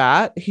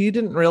bat, he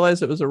didn't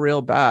realize it was a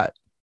real bat.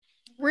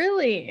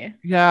 Really?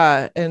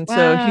 Yeah. And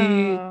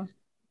so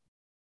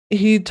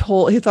he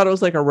thought it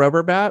was like a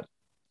rubber bat.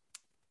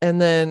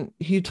 And then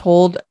he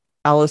told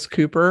Alice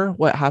Cooper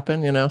what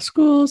happened,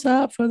 school's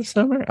out for the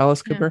summer,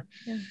 Alice Cooper.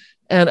 Yeah.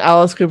 And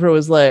Alice Cooper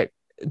was like,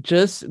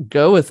 just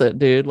go with it,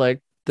 dude.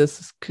 Like,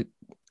 this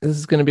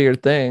is going to be your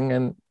thing.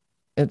 And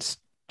it's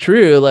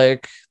true.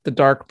 Like the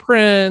Dark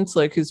Prince,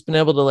 like he's been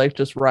able to like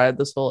just ride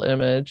this whole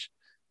image.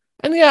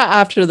 And yeah,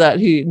 after that,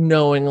 he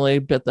knowingly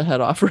bit the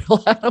head off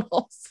real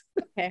animals.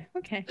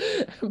 Okay.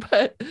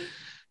 But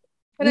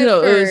But you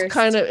know,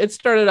 it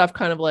started off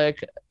kind of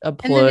like a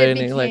ploy, and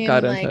he like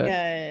got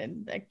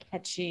into a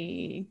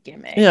catchy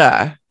gimmick.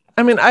 Yeah.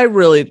 I mean, I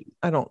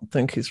don't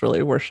think he's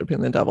really worshiping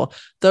the devil,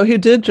 though he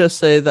did just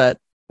say that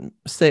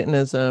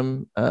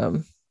Satanism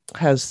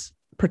has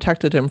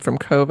protected him from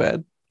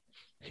COVID.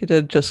 He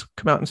did just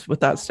come out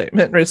with that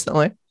statement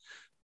recently.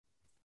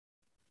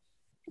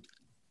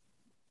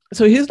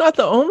 So he's not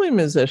the only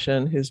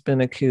musician who's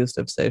been accused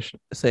of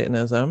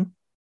Satanism.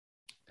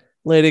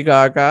 Lady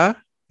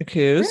Gaga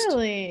accused.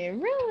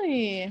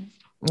 Really?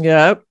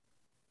 Yep.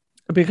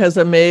 Because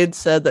a maid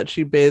said that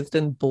she bathed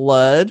in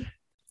blood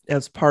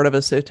as part of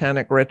a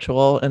satanic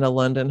ritual in a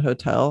London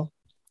hotel.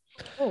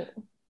 Oh.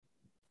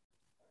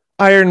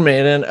 Iron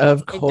Maiden,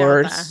 of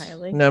course.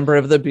 Number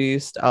of the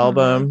Beast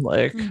album,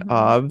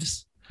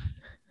 OBS.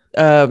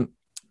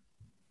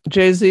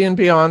 Jay-Z and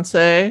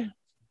Beyonce.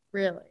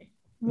 Really?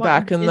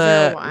 Back in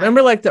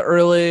remember like the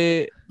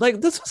early,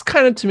 like this was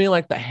kind of to me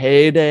like the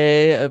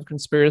heyday of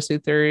conspiracy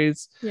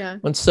theories. Yeah.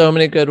 When so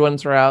many good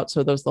ones were out.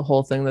 So there was the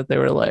whole thing that they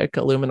were like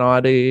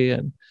Illuminati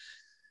and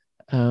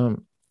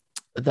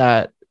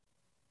that,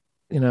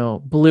 you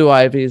know, Blue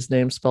Ivy's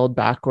name spelled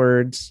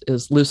backwards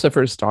is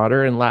Lucifer's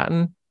daughter in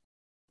Latin.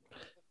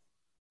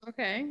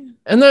 Okay.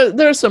 And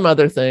there's some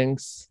other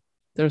things.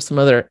 There's some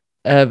other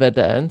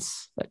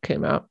evidence that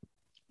came out.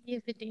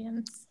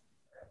 Evidence.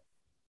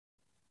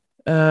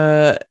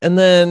 And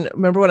then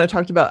remember when I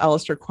talked about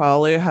Aleister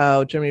Crowley,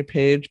 how Jimmy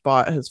Page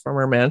bought his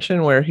former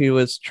mansion where he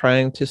was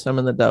trying to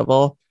summon the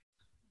devil.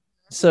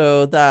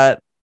 So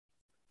that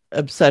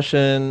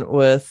obsession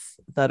with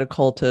that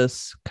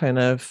occultist kind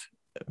of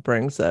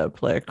brings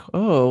up like,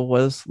 oh,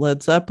 was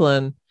Led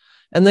Zeppelin,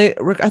 and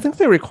I think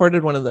they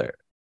recorded one of their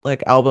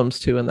like albums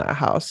too in that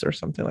house or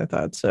something like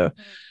that. So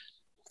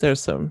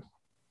there's some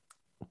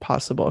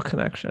possible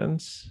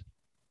connections.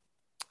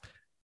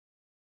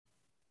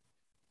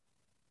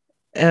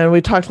 And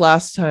we talked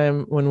last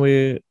time when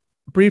we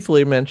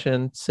briefly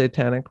mentioned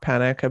Satanic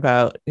Panic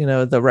about, you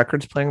know, the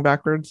records playing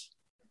backwards.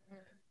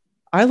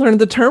 I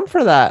learned the term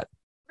for that.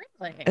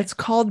 Really? It's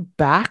called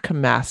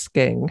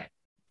backmasking.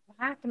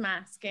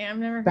 Backmasking. I've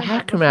never heard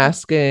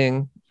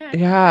backmasking.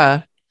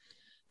 Yeah.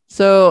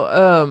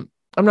 So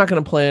I'm not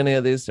going to play any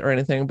of these or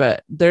anything,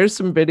 but there's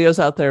some videos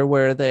out there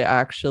where they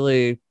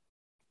actually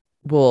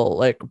will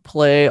like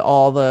play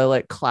all the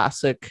like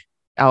classic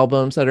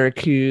albums that are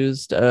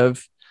accused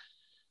of,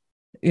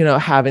 you know,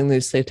 having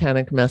these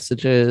satanic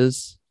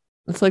messages.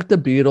 It's like the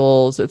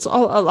Beatles. It's a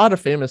lot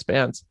of famous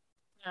bands.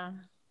 Yeah.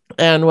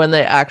 And when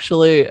they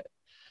actually,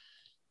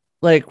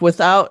 like,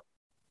 without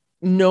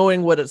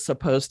knowing what it's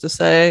supposed to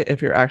say,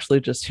 if you're actually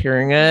just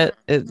hearing it,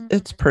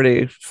 it's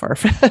pretty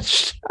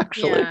far-fetched,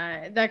 actually.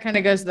 Yeah, that kind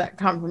of goes to that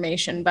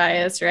confirmation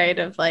bias, right?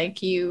 Of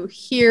like, you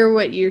hear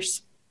what you're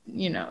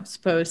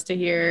supposed to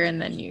hear,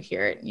 and then you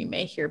hear it, and you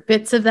may hear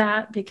bits of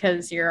that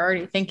because you're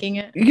already thinking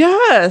it.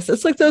 Yes,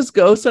 it's like those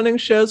ghost hunting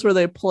shows where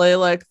they play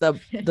like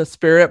the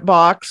spirit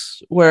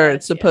box where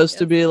it's supposed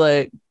to be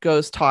like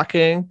ghosts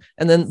talking,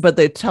 and then but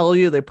they tell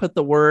you, they put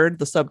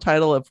the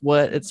subtitle of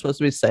what it's supposed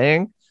to be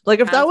saying. Like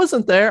if that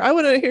wasn't there, I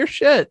wouldn't hear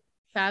shit.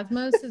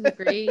 Phasmos is a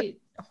great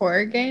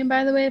horror game,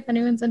 by the way, if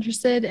anyone's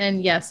interested.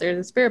 And yes, there's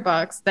a spirit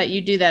box that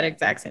you do that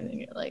exact same thing.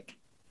 You're like,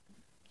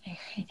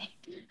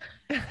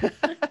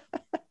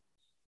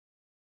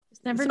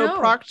 never know.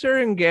 Procter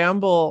and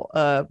Gamble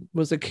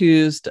was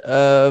accused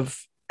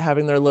of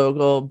having their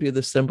logo be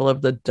the symbol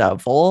of the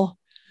devil,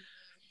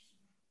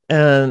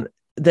 and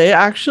they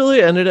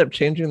actually ended up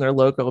changing their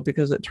logo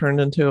because it turned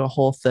into a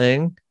whole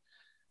thing.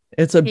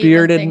 It's a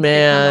bearded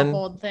man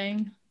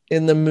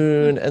in the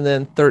moon, and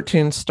then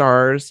 13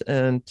 stars,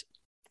 and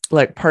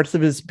like parts of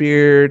his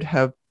beard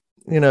have,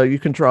 you know, you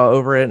can draw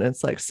over it, and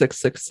it's like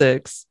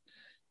 666.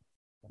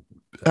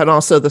 And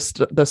also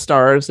the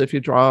stars, if you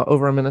draw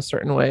over them in a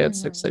certain way,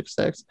 it's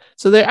 666.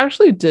 So they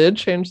actually did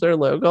change their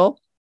logo.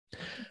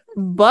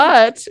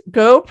 But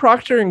go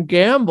Procter and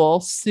Gamble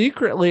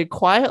secretly,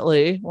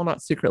 quietly, well,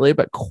 not secretly,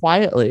 but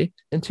quietly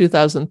in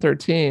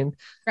 2013.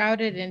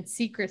 Shrouded in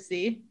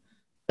secrecy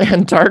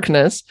and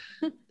darkness,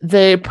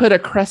 they put a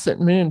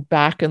crescent moon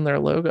back in their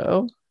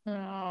logo.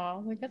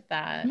 Oh, look at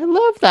that. I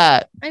love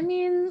that. I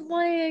mean,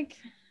 like,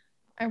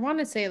 I want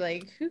to say,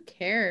 like, who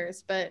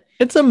cares? But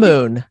it's a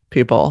moon,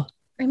 people.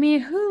 I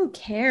mean, who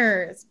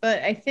cares?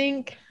 But I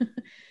think,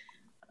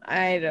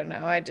 I don't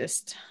know. I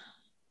just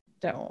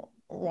don't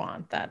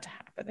want that to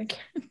happen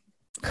again.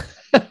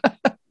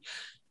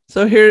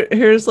 So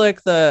here's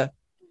like the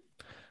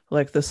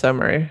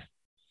summary.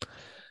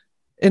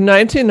 In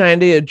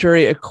 1990, a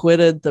jury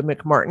acquitted the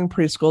McMartin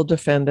preschool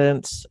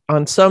defendants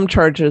on some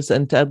charges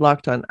and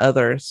deadlocked on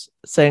others,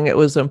 saying it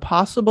was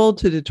impossible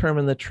to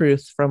determine the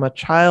truth from a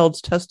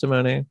child's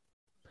testimony.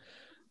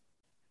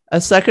 A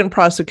second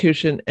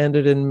prosecution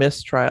ended in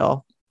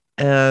mistrial,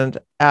 and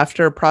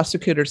after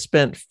prosecutors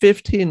spent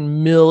 $15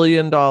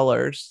 million,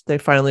 they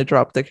finally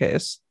dropped the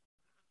case.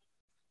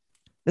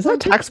 Is that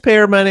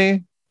taxpayer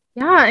money?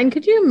 Yeah, and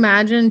could you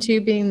imagine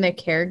too being the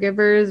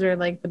caregivers or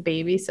like the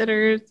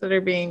babysitters that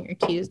are being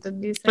accused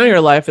of these things? No, your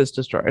life is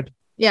destroyed.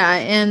 Yeah,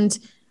 and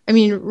I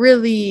mean,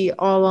 really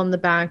all on the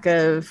back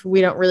of we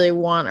don't really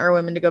want our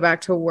women to go back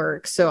to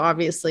work. So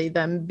obviously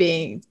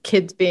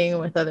kids being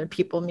with other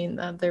people mean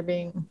that they're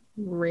being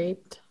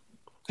raped.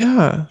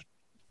 Yeah.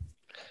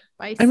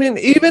 I mean,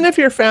 even if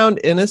you're found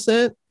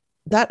innocent,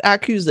 that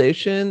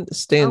accusation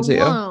stains you.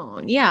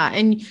 Yeah.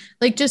 And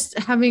like just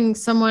having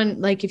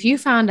someone, like if you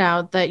found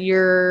out that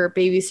your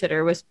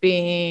babysitter was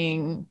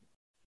being,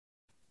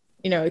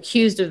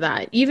 accused of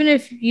that, even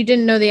if you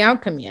didn't know the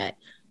outcome yet,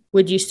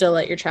 would you still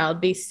let your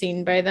child be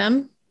seen by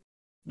them?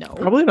 No.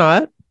 Probably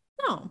not.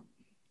 No.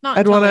 Not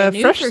I'd want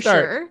a fresh start.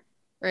 Sure,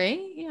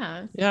 right?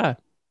 Yeah. Yeah.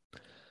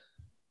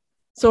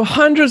 So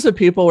hundreds of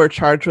people were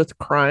charged with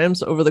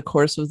crimes over the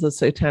course of the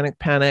Satanic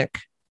Panic,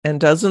 and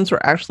dozens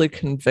were actually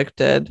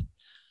convicted.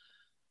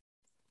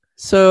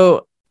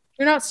 So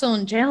they're not still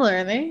in jail,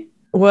 are they?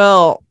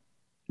 Well,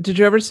 did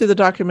you ever see the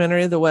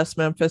documentary, The West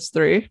Memphis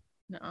 3?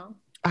 No.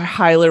 I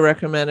highly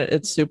recommend it.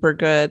 It's super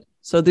good.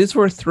 So these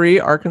were 3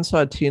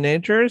 Arkansas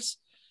teenagers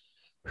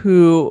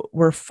who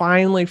were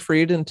finally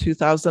freed in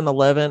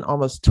 2011,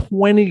 almost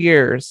 20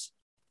 years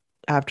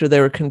after they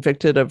were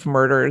convicted of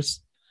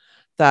murders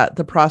that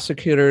the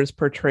prosecutors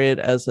portrayed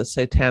as a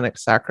satanic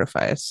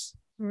sacrifice.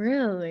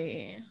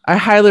 Really? I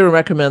highly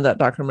recommend that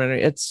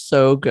documentary. It's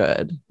so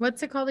good.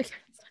 What's it called again?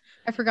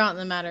 I've forgotten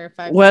the matter of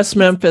 5 West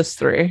Memphis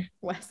 3.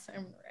 West,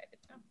 I'm gonna write it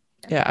down.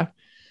 Okay. Yeah.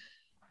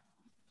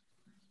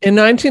 In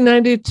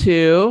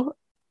 1992,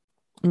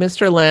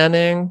 Mr.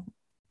 Lanning,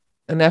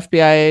 an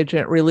FBI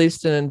agent,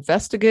 released an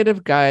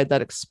investigative guide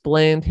that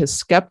explained his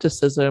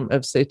skepticism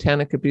of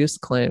satanic abuse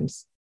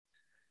claims.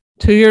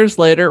 2 years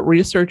later,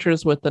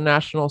 researchers with the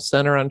National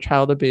Center on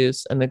Child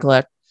Abuse and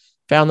Neglect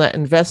found that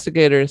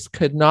investigators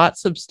could not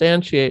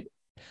substantiate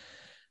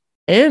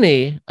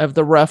any of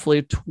the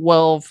roughly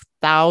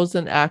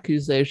 12,000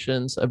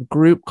 accusations of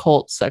group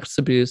cult sex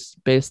abuse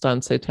based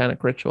on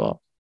satanic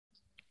ritual.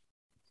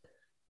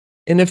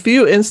 In a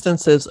few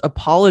instances,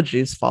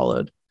 apologies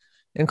followed,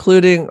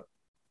 including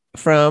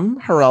from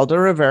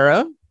Geraldo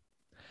Rivera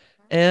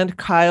and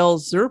Kyle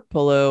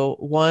Zerpolo,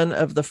 one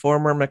of the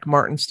former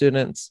McMartin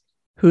students,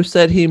 who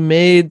said he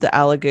made the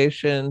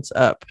allegations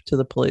up to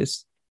the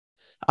police.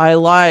 I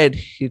lied,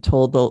 he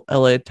told the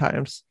LA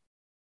Times.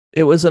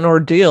 It was an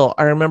ordeal.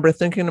 I remember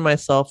thinking to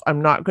myself,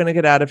 I'm not going to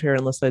get out of here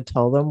unless I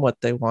tell them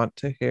what they want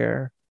to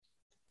hear.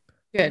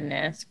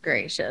 Goodness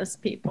gracious,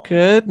 people.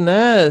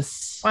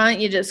 Goodness. Why don't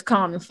you just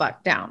calm the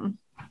fuck down?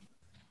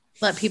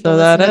 Let people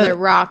listen to their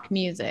rock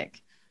music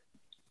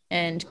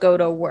and go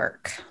to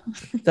work.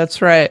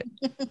 That's right.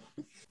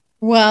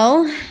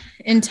 Well,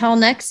 until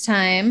next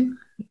time.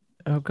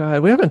 Oh,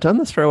 God. We haven't done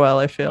this for a while,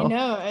 I feel.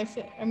 I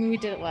mean, we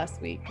did it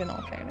last week. In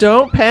all fairness.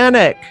 Don't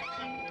panic.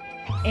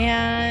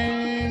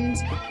 And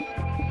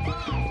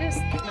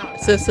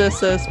just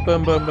sis,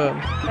 boom, boom, boom.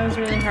 That was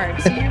really hard.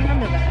 So you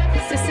remember that.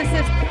 Sis,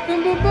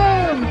 boom, boom,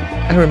 boom.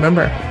 I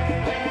remember.